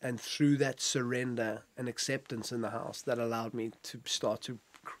point and through that surrender and acceptance in the house that allowed me to start to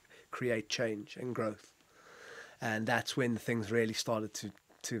create change and growth. And that's when things really started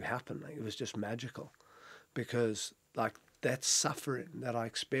to happen. Like, it was just magical, because like that suffering that I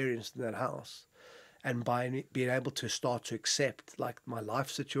experienced in that house, and by being able to start to accept like my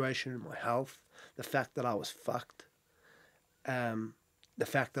life situation, my health, the fact that I was fucked, the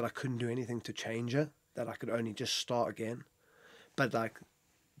fact that I couldn't do anything to change it, that I could only just start again. But like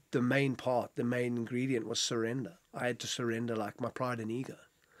the main ingredient was surrender. I had to surrender like my pride and ego,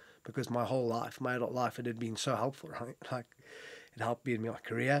 because my whole life, my adult life, it had been so helpful, right? Like, it helped me in my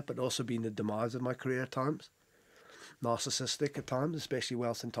career, but also been the demise of my career at times. Narcissistic at times, especially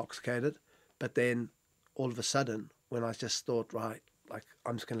whilst intoxicated. But then all of a sudden, when I just thought, right, like,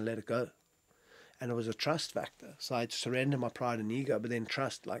 I'm just going to let it go. And it was a trust factor. So I'd surrender my pride and ego, but then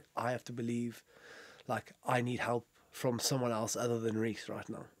trust, like, I have to believe, like, I need help from someone else other than Rhys right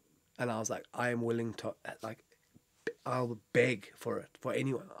now. And I was like, I am willing to, like, I'll beg for it, for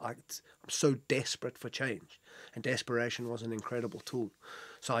anyone. I'm so desperate for change. And desperation was an incredible tool.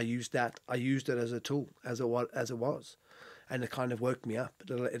 So I used that. I used it as a tool, as it was. And it kind of woke me up.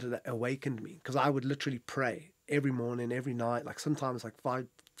 It awakened me. Because I would literally pray every morning, every night, like sometimes like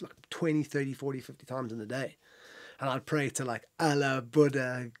 20, 30, 40, 50 times in a day. And I'd pray to like Allah,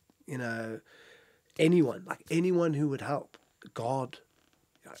 Buddha, you know, anyone who would help. God.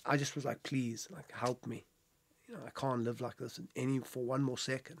 I just was like, please, like, help me. You know, I can't live like this for one more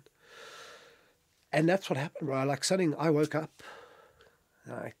second. And that's what happened, bro. Like, suddenly I woke up.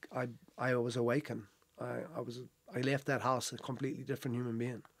 I was awakened. I left that house a completely different human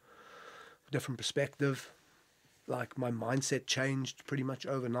being, different perspective. Like, my mindset changed pretty much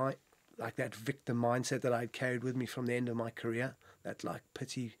overnight. Like, that victim mindset that I had carried with me from the end of my career, that like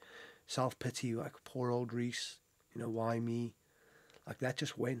pity, self-pity, like poor old Rhys, you know, why me? Like, that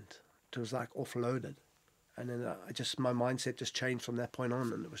just went. It was like offloaded. And then my mindset just changed from that point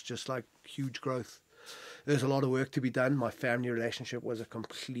on, and it was just like huge growth. There's a lot of work to be done. My family relationship was a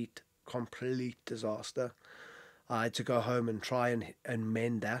complete disaster. I had to go home and try and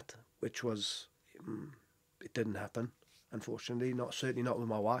mend that, which was, it didn't happen, unfortunately. Certainly not with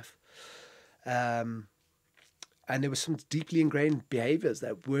my wife. And there was some deeply ingrained behaviors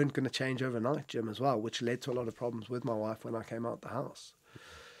that weren't going to change overnight, Jim, as well, which led to a lot of problems with my wife when I came out the house.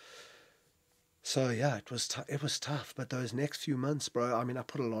 So yeah, it was tough. But those next few months, bro, I mean, I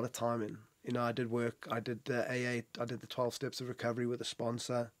put a lot of time in. You know, I did work. I did the AA. I did the 12 steps of recovery with a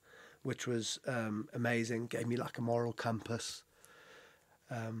sponsor, which was amazing. Gave me like a moral compass.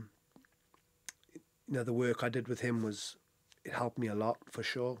 You know, the work I did with him it helped me a lot for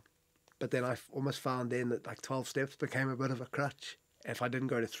sure. But then I almost found then that like 12 steps became a bit of a crutch. If I didn't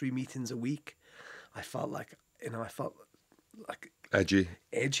go to 3 meetings a week, I felt like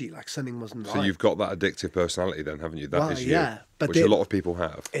edgy, like something wasn't right. So you've got that addictive personality then, haven't you? That is you, but which a lot of people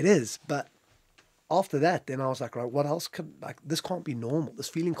have. It is, but after that, then I was like, right, what else this can't be normal. This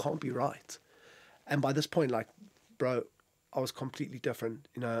feeling can't be right. And by this point, like, bro, I was completely different.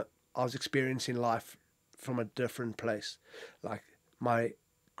 You know, I was experiencing life from a different place. Like, my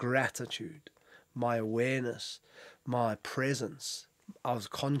gratitude, my awareness, my presence, I was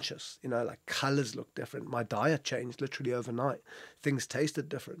conscious, you know, like colors looked different. My diet changed literally overnight. Things tasted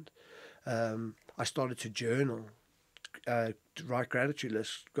different. I started to journal, write gratitude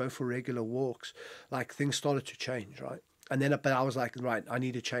lists, go for regular walks. Like, things started to change, right? And then, but I was like, right, I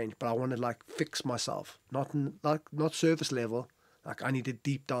need to change, but I wanted to like fix myself, not surface level. Like, I need a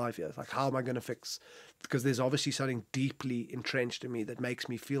deep dive here. Like, how am I going to fix? Because there's obviously something deeply entrenched in me that makes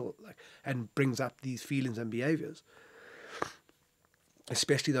me feel like, and brings up these feelings and behaviors.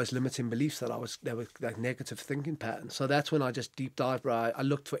 Especially those limiting beliefs that were like negative thinking patterns. So that's when I just deep dived, right? I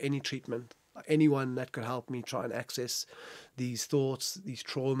looked for any treatment, anyone that could help me try and access these thoughts, these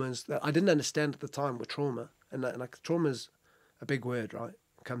traumas that I didn't understand at the time were trauma. And like, trauma is a big word, right?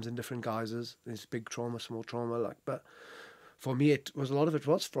 It comes in different guises. There's big trauma, small trauma, like, but for me, a lot of it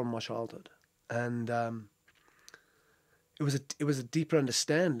was from my childhood. And it was a deeper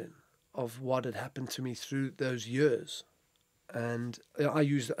understanding of what had happened to me through those years. And I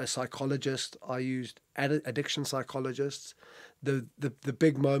used a psychologist. I used addiction psychologists. The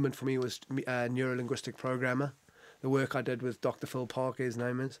big moment for me was a neuro-linguistic programmer. The work I did with Dr. Phil Parker, his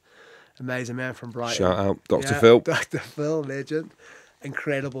name is. Amazing man from Brighton. Shout out, Dr. Phil. Dr. Phil, legend.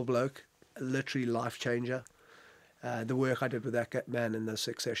 Incredible bloke. Literally life changer. The work I did with that man in those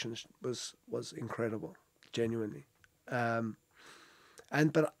 6 sessions was incredible, genuinely. But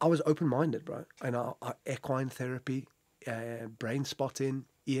I was open-minded, bro. And equine therapy, brain spotting,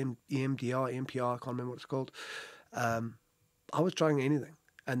 EMDR, EMPR, I can't remember what it's called. I was trying anything.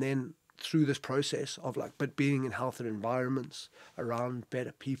 And then through this process of but being in healthier environments, around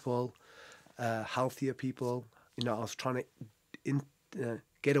better people, healthier people, I was trying to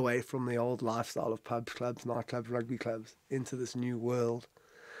get away from the old lifestyle of pubs, clubs, nightclubs, rugby clubs, into this new world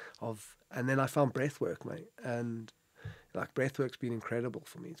and then I found breathwork, mate. And breathwork's been incredible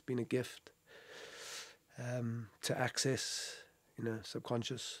for me. It's been a gift to access,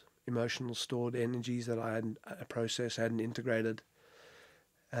 subconscious, emotional, stored energies that I hadn't processed, hadn't integrated.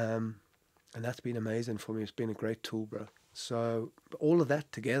 And that's been amazing for me. It's been a great tool, bro. So all of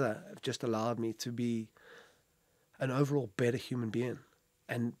that together have just allowed me to be an overall better human being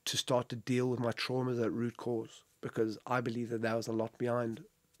and to start to deal with my traumas at root cause, because I believe that there was a lot behind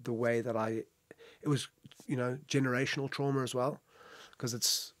the way that it was, generational trauma as well, because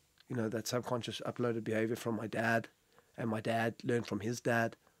it's, that subconscious uploaded behavior from my dad, and my dad learned from his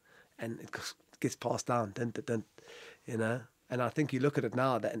dad, and it gets passed down, And I think you look at it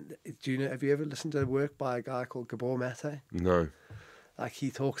now, have you ever listened to the work by a guy called Gabor Mate? No.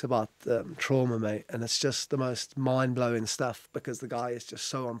 He talks about trauma, mate, and it's just the most mind-blowing stuff, because the guy is just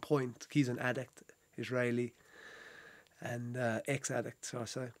so on point. He's an addict, Israeli, and ex-addict, so I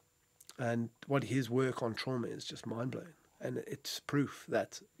say. And what his work on trauma is just mind-blowing. And it's proof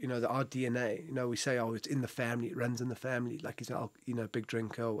that, our DNA, we say, it's in the family, it runs in the family, like he's a big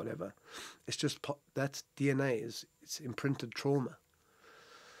drinker or whatever. It's just, that's DNA, it's imprinted trauma.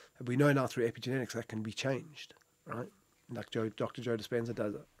 And we know now through epigenetics that can be changed, right? Like Dr. Joe Dispenza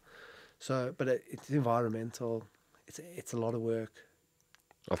does it. So, but it's environmental, it's a lot of work.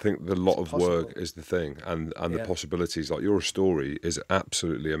 I think the lot of work is the thing, and the possibilities. Your story is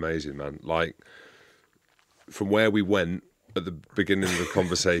absolutely amazing, man. From where we went at the beginning of the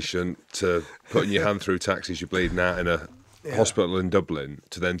conversation to putting your hand through taxis, you're bleeding out in a hospital in Dublin,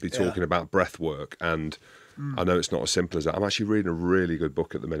 to then be talking about breath work. And I know it's not as simple as that. I'm actually reading a really good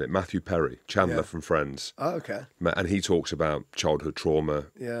book at the minute, Matthew Perry, Chandler from Friends. Oh, okay. And he talks about childhood trauma,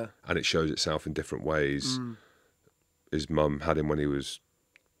 and it shows itself in different ways. His mum had him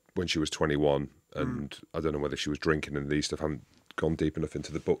when she was 21, and I don't know whether she was drinking and these stuff. I haven't gone deep enough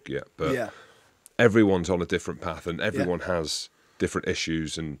into the book yet, but everyone's on a different path, and everyone has different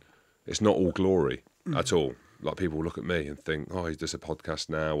issues, and it's not all glory at all. People look at me and think, oh, he does a podcast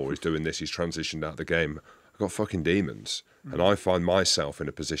now, or he's doing this, he's transitioned out of the game. I've got fucking demons. And I find myself in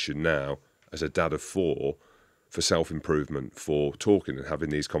a position now, as a dad of 4, for self-improvement, for talking and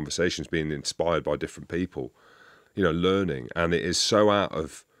having these conversations, being inspired by different people, learning. And it is so out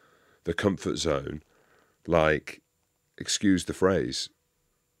of the comfort zone, excuse the phrase,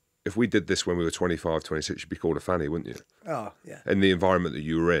 if we did this when we were 25, 26, you'd be called a fanny, wouldn't you? Oh, yeah. In the environment that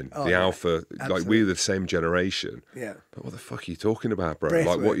you were in, the alpha, absolutely. We were the same generation. Yeah. But what the fuck are you talking about, bro?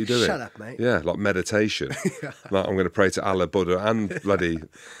 Breathwork. What are you doing? Shut up, mate. Yeah, meditation. I'm going to pray to Allah, Buddha, and bloody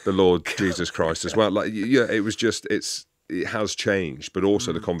the Lord Jesus Christ as well. It was just, it has changed, but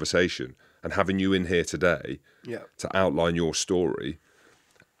also the conversation, and having you in here today to outline your story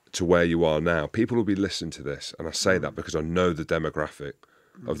to where you are now. People will be listening to this, and I say that because I know the demographic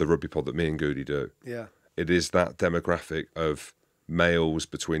of the rugby pod that me and Goody do. Yeah. It is that demographic of males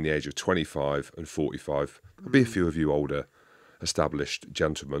between the age of 25 and 45. There'll be a few of you older, established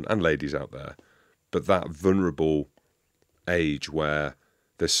gentlemen and ladies out there, but that vulnerable age where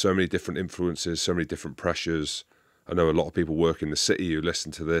there's so many different influences, so many different pressures. I know a lot of people work in the city who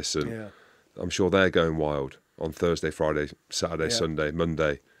listen to this, and I'm sure they're going wild on Thursday, Friday, Saturday, Sunday,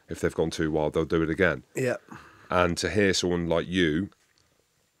 Monday. If they've gone too wild, they'll do it again. Yeah. And to hear someone like you,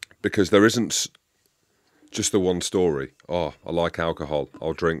 because there isn't just the one story. Oh, I like alcohol.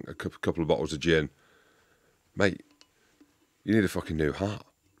 I'll drink a couple of bottles of gin. Mate, you need a fucking new heart.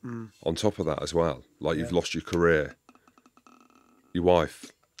 On top of that as well. You've lost your career, your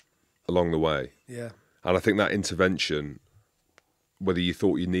wife, along the way. Yeah. And I think that intervention, whether you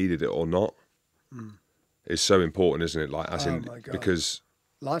thought you needed it or not, is so important, isn't it? My God. Because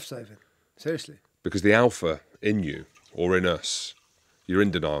life-saving. Seriously. Because the alpha in you, or in us, you're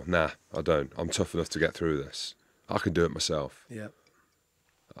in denial. Nah, I don't. I'm tough enough to get through this. I can do it myself. Yeah.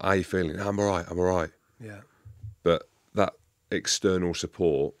 How are you feeling? I'm all right. I'm all right. Yeah. But that external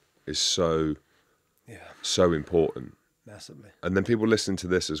support is so important. Massively. And then people listen to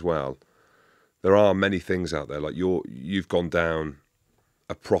this as well. There are many things out there. Like you've gone down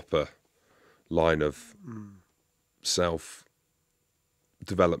a proper line of self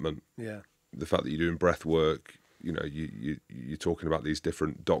development. Yeah. The fact that you're doing breath work, you know, you're talking about these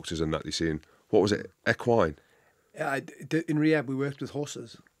different doctors and that you're seeing. What was it? Equine. Yeah, in rehab we worked with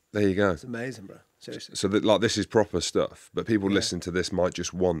horses. There you go. It's amazing, bro. Seriously. So that, like, this is proper stuff, but people listening to this might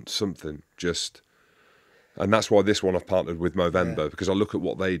just want something, and that's why this one I've partnered with Movember, because I look at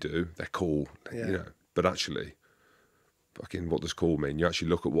what they do. They're cool, you know, but actually, fucking, what does cool mean? You actually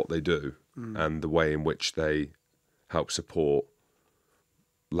look at what they do and the way in which they help support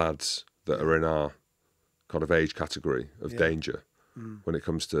lads that are in our kind of age category of danger when it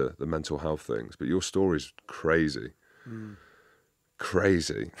comes to the mental health things. But your story's crazy.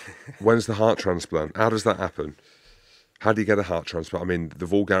 Crazy. When's the heart transplant? How does that happen? How do you get a heart transplant? I mean, the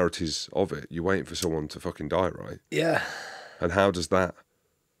vulgarities of it. You're waiting for someone to fucking die, right? Yeah. And how does that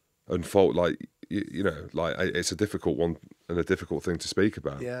unfold? Like, you know, like, it's a difficult one and a difficult thing to speak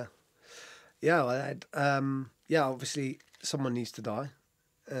about. Yeah. Yeah. Well, obviously someone needs to die.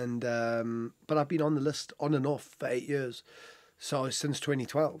 And, but I've been on the list on and off for 8 years. So since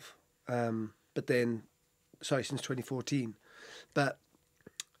 2012. Since 2014. But,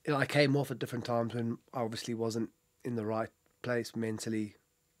 you know, I came off at different times when I obviously wasn't in the right place mentally,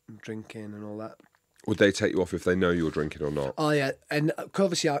 drinking and all that. Would they take you off if they know you were drinking or not? Oh, yeah. And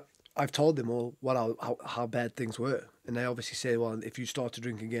obviously I've told them all how bad things were. And they obviously said, well, if you start to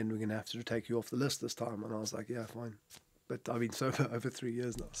drink again, we're going to have to take you off the list this time. And I was like, yeah, fine. But I've been sober over 3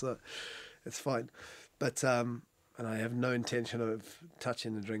 years now, so it's fine. But, and I have no intention of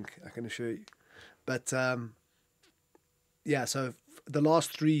touching the drink, I can assure you. But, yeah, so the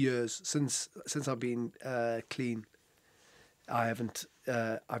last 3 years since I've been clean, I've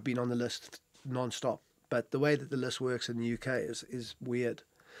been on the list non-stop. But the way that the list works in the UK is weird.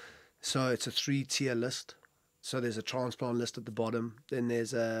 So it's a 3-tier list. So there's a transplant list at the bottom, then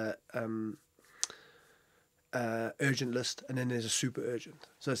there's a urgent list, and then there's a super urgent.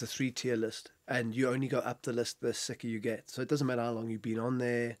 So it's a 3-tier list, and you only go up the list the sicker you get. So it doesn't matter how long you've been on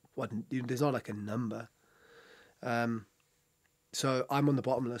there. There's not like a number. So I'm on the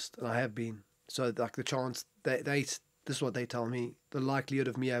bottom list, and I have been. So like the chance this is what they tell me, the likelihood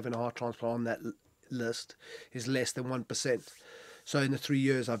of me having a heart transplant on that list is less than 1%. So in the 3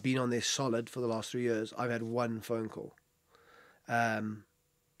 years I've been on there solid for the last 3 years, I've had one phone call, and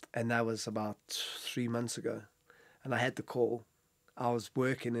that was about 3 months ago. And I had the call. I was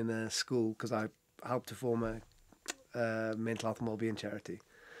working in a school because I helped to form a mental health and wellbeing charity,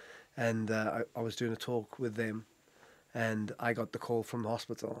 and I was doing a talk with them. And I got the call from the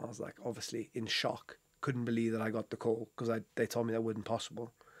hospital. I was like, obviously in shock. Couldn't believe that I got the call because they told me that wasn't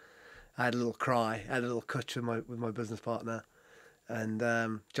possible. I had a little cry. I had a little kutch with my business partner, and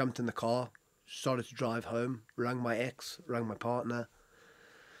jumped in the car, started to drive home, rang my ex, rang my partner.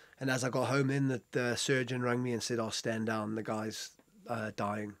 And as I got home, then the surgeon rang me and said, "Oh, stand down. The guy's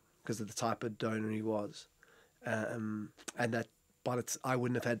dying because of the type of donor he was." And that, but I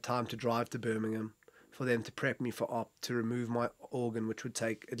wouldn't have had time to drive to Birmingham for them to prep me for op to remove my organ, which would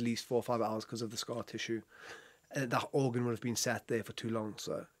take at least 4 or 5 hours because of the scar tissue. And that organ would have been sat there for too long,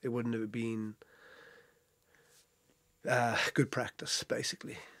 so it wouldn't have been good practice,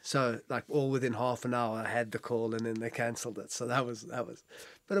 basically. So, like, all within half an hour, I had the call, and then they cancelled it. So that was,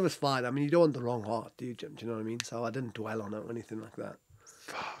 but it was fine. I mean, you don't want the wrong heart, do you, Jim? Do you know what I mean? So I didn't dwell on it or anything like that.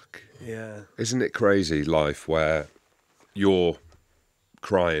 Fuck. Yeah. Isn't it crazy, life, where you're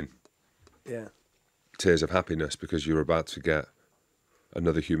crying? Yeah. Tears of happiness because you're about to get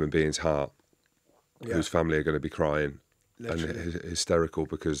another human being's heart, whose family are going to be crying and hysterical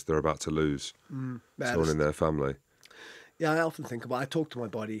because they're about to lose someone in their family. Yeah, I often think about it. I talk to my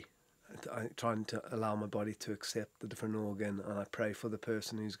body. I'm trying to allow my body to accept the different organ, and I pray for the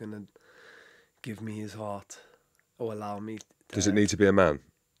person who's going to give me his heart or allow me. Does it need to be a man?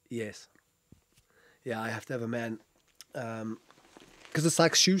 Yes. Yeah, I have to have a man. Because it's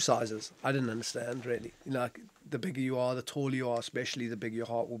like shoe sizes. I didn't understand, really. You know, like, the bigger you are, the taller you are, especially the bigger your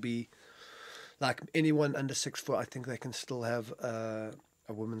heart will be. Like, anyone under 6 foot, I think they can still have a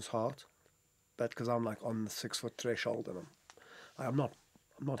woman's heart. But because I'm like on the 6 foot threshold, and I'm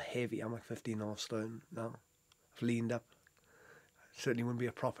not heavy. I'm like 15.5 stone now. I've leaned up. Certainly wouldn't be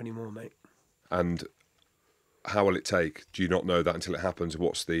a prop anymore, mate. And how will it take? Do you not know that until it happens?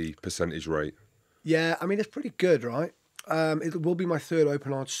 What's the percentage rate? Yeah, I mean, it's pretty good, right? It will be my 3rd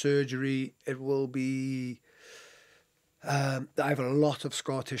open heart surgery. It will be. I have a lot of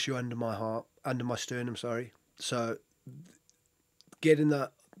scar tissue under my heart, under my sternum. Sorry. So getting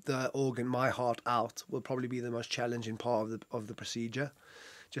the organ, my heart out, will probably be the most challenging part of the procedure.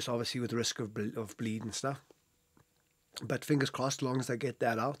 Just obviously with the risk of bleed and stuff. But fingers crossed, as long as I get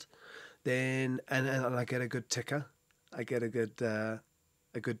that out, then and I get a good ticker, I get a good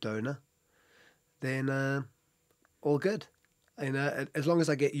donor, then all good. And as long as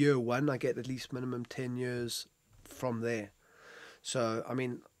I get year 1, I get at least minimum 10 years from there. So I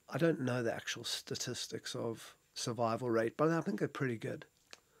mean, I don't know the actual statistics of survival rate, but I think they're pretty good.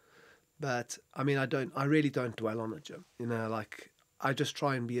 But I mean, I really don't dwell on it, Jim. You know, like, I just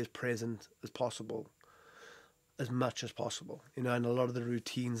try and be as present as possible, as much as possible. You know, and a lot of the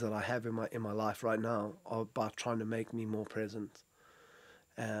routines that I have in my life right now are about trying to make me more present.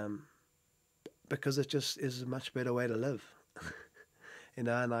 Because it just is a much better way to live. You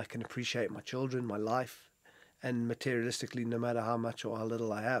know, and I can appreciate my children, my life, and materialistically, no matter how much or how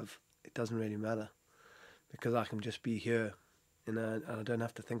little I have, it doesn't really matter, because I can just be here, you know, and I don't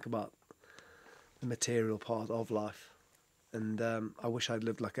have to think about the material part of life. And I wish I'd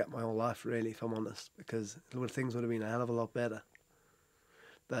lived like that my whole life, really, if I'm honest, because things would have been a hell of a lot better.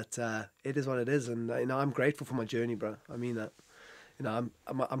 But it is what it is, and you know, I'm grateful for my journey, bro. I mean that. You know,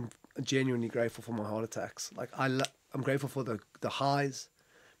 I'm genuinely grateful for my heart attacks. Like, I'm grateful for the highs,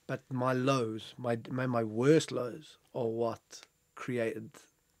 but my lows, my worst lows, are what created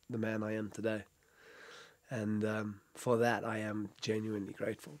the man I am today. And for that, I am genuinely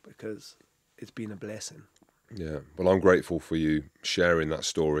grateful, because it's been a blessing. Yeah, well, I'm grateful for you sharing that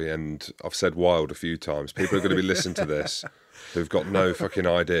story, and I've said wild a few times. People are going to be listening to this who've got no fucking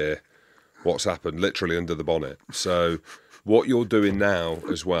idea what's happened literally under the bonnet. So what you're doing now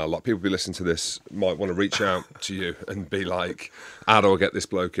as well, like, people be listening to this might want to reach out to you and be like, how do I get this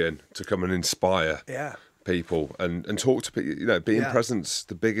bloke in to come and inspire people and talk to people? You know, being present's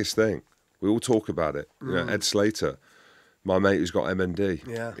the biggest thing. We all talk about it. You know, Ed Slater, my mate who's got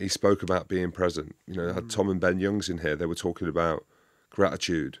MND, he spoke about being present. You know, I had Tom and Ben Youngs in here. They were talking about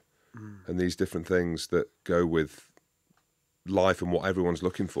gratitude and these different things that go with life and what everyone's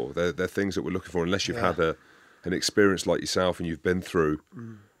looking for. They're things that we're looking for, unless you've had an experience like yourself and you've been through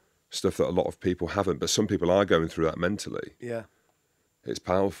stuff that a lot of people haven't. But some people are going through that mentally. Yeah. It's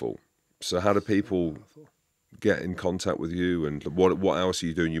powerful. So how do people get in contact with you, and what else are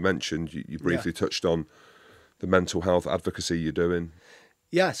you doing? You mentioned, you briefly touched on the mental health advocacy you're doing.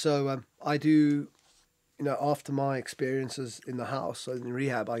 Yeah, so I do, you know, after my experiences in the house, so in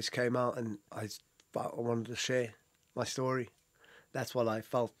rehab, I just came out and I wanted to share my story. That's what I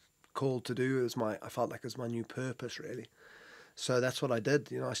felt called to do. I felt like it was my new purpose, really. So that's what I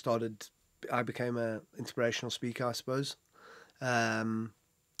did. You know, I became an inspirational speaker, I suppose. And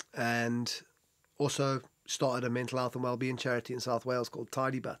also started a mental health and wellbeing charity in South Wales called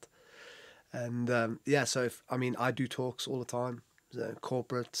Tidy Butt. And so I do talks all the time,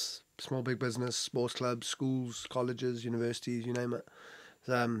 corporates, small big business, sports clubs, schools, colleges, universities, you name it.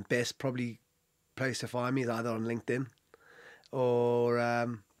 Best probably place to find me is either on LinkedIn or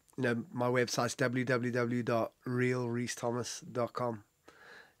you know, my website's www.realrhysthomas.com,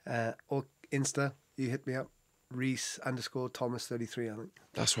 or Insta. You hit me up, Rhys_Thomas33, I think.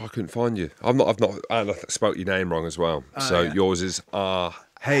 That's why I couldn't find you. I've not I spelt your name wrong as well. Yours is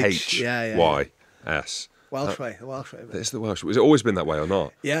RHYS. Welsh way, the Welsh way. It's the Welsh way. Has it always been that way or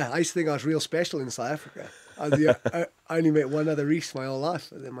not? Yeah, I used to think I was real special in South Africa. I only met one other Rhys my whole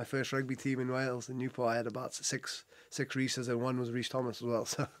life. And then my first rugby team in Wales, in Newport, I had about six Rhyses, and one was Rhys Thomas as well.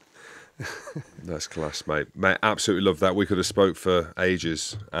 So that's class, mate. Mate, absolutely love that. We could have spoke for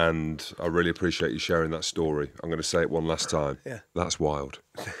ages, and I really appreciate you sharing that story. I'm going to say it one last time. Yeah. That's wild.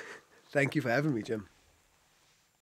 Thank you for having me, Jim.